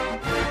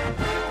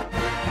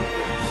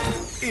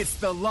 It's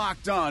the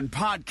Locked On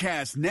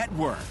Podcast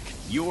Network,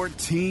 your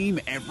team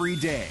every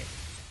day.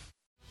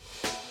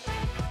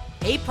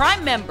 Hey,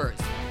 Prime members,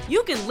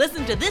 you can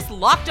listen to this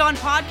Locked On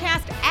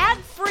podcast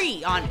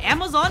ad-free on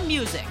Amazon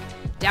Music.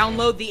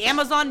 Download the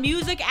Amazon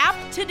Music app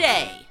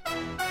today.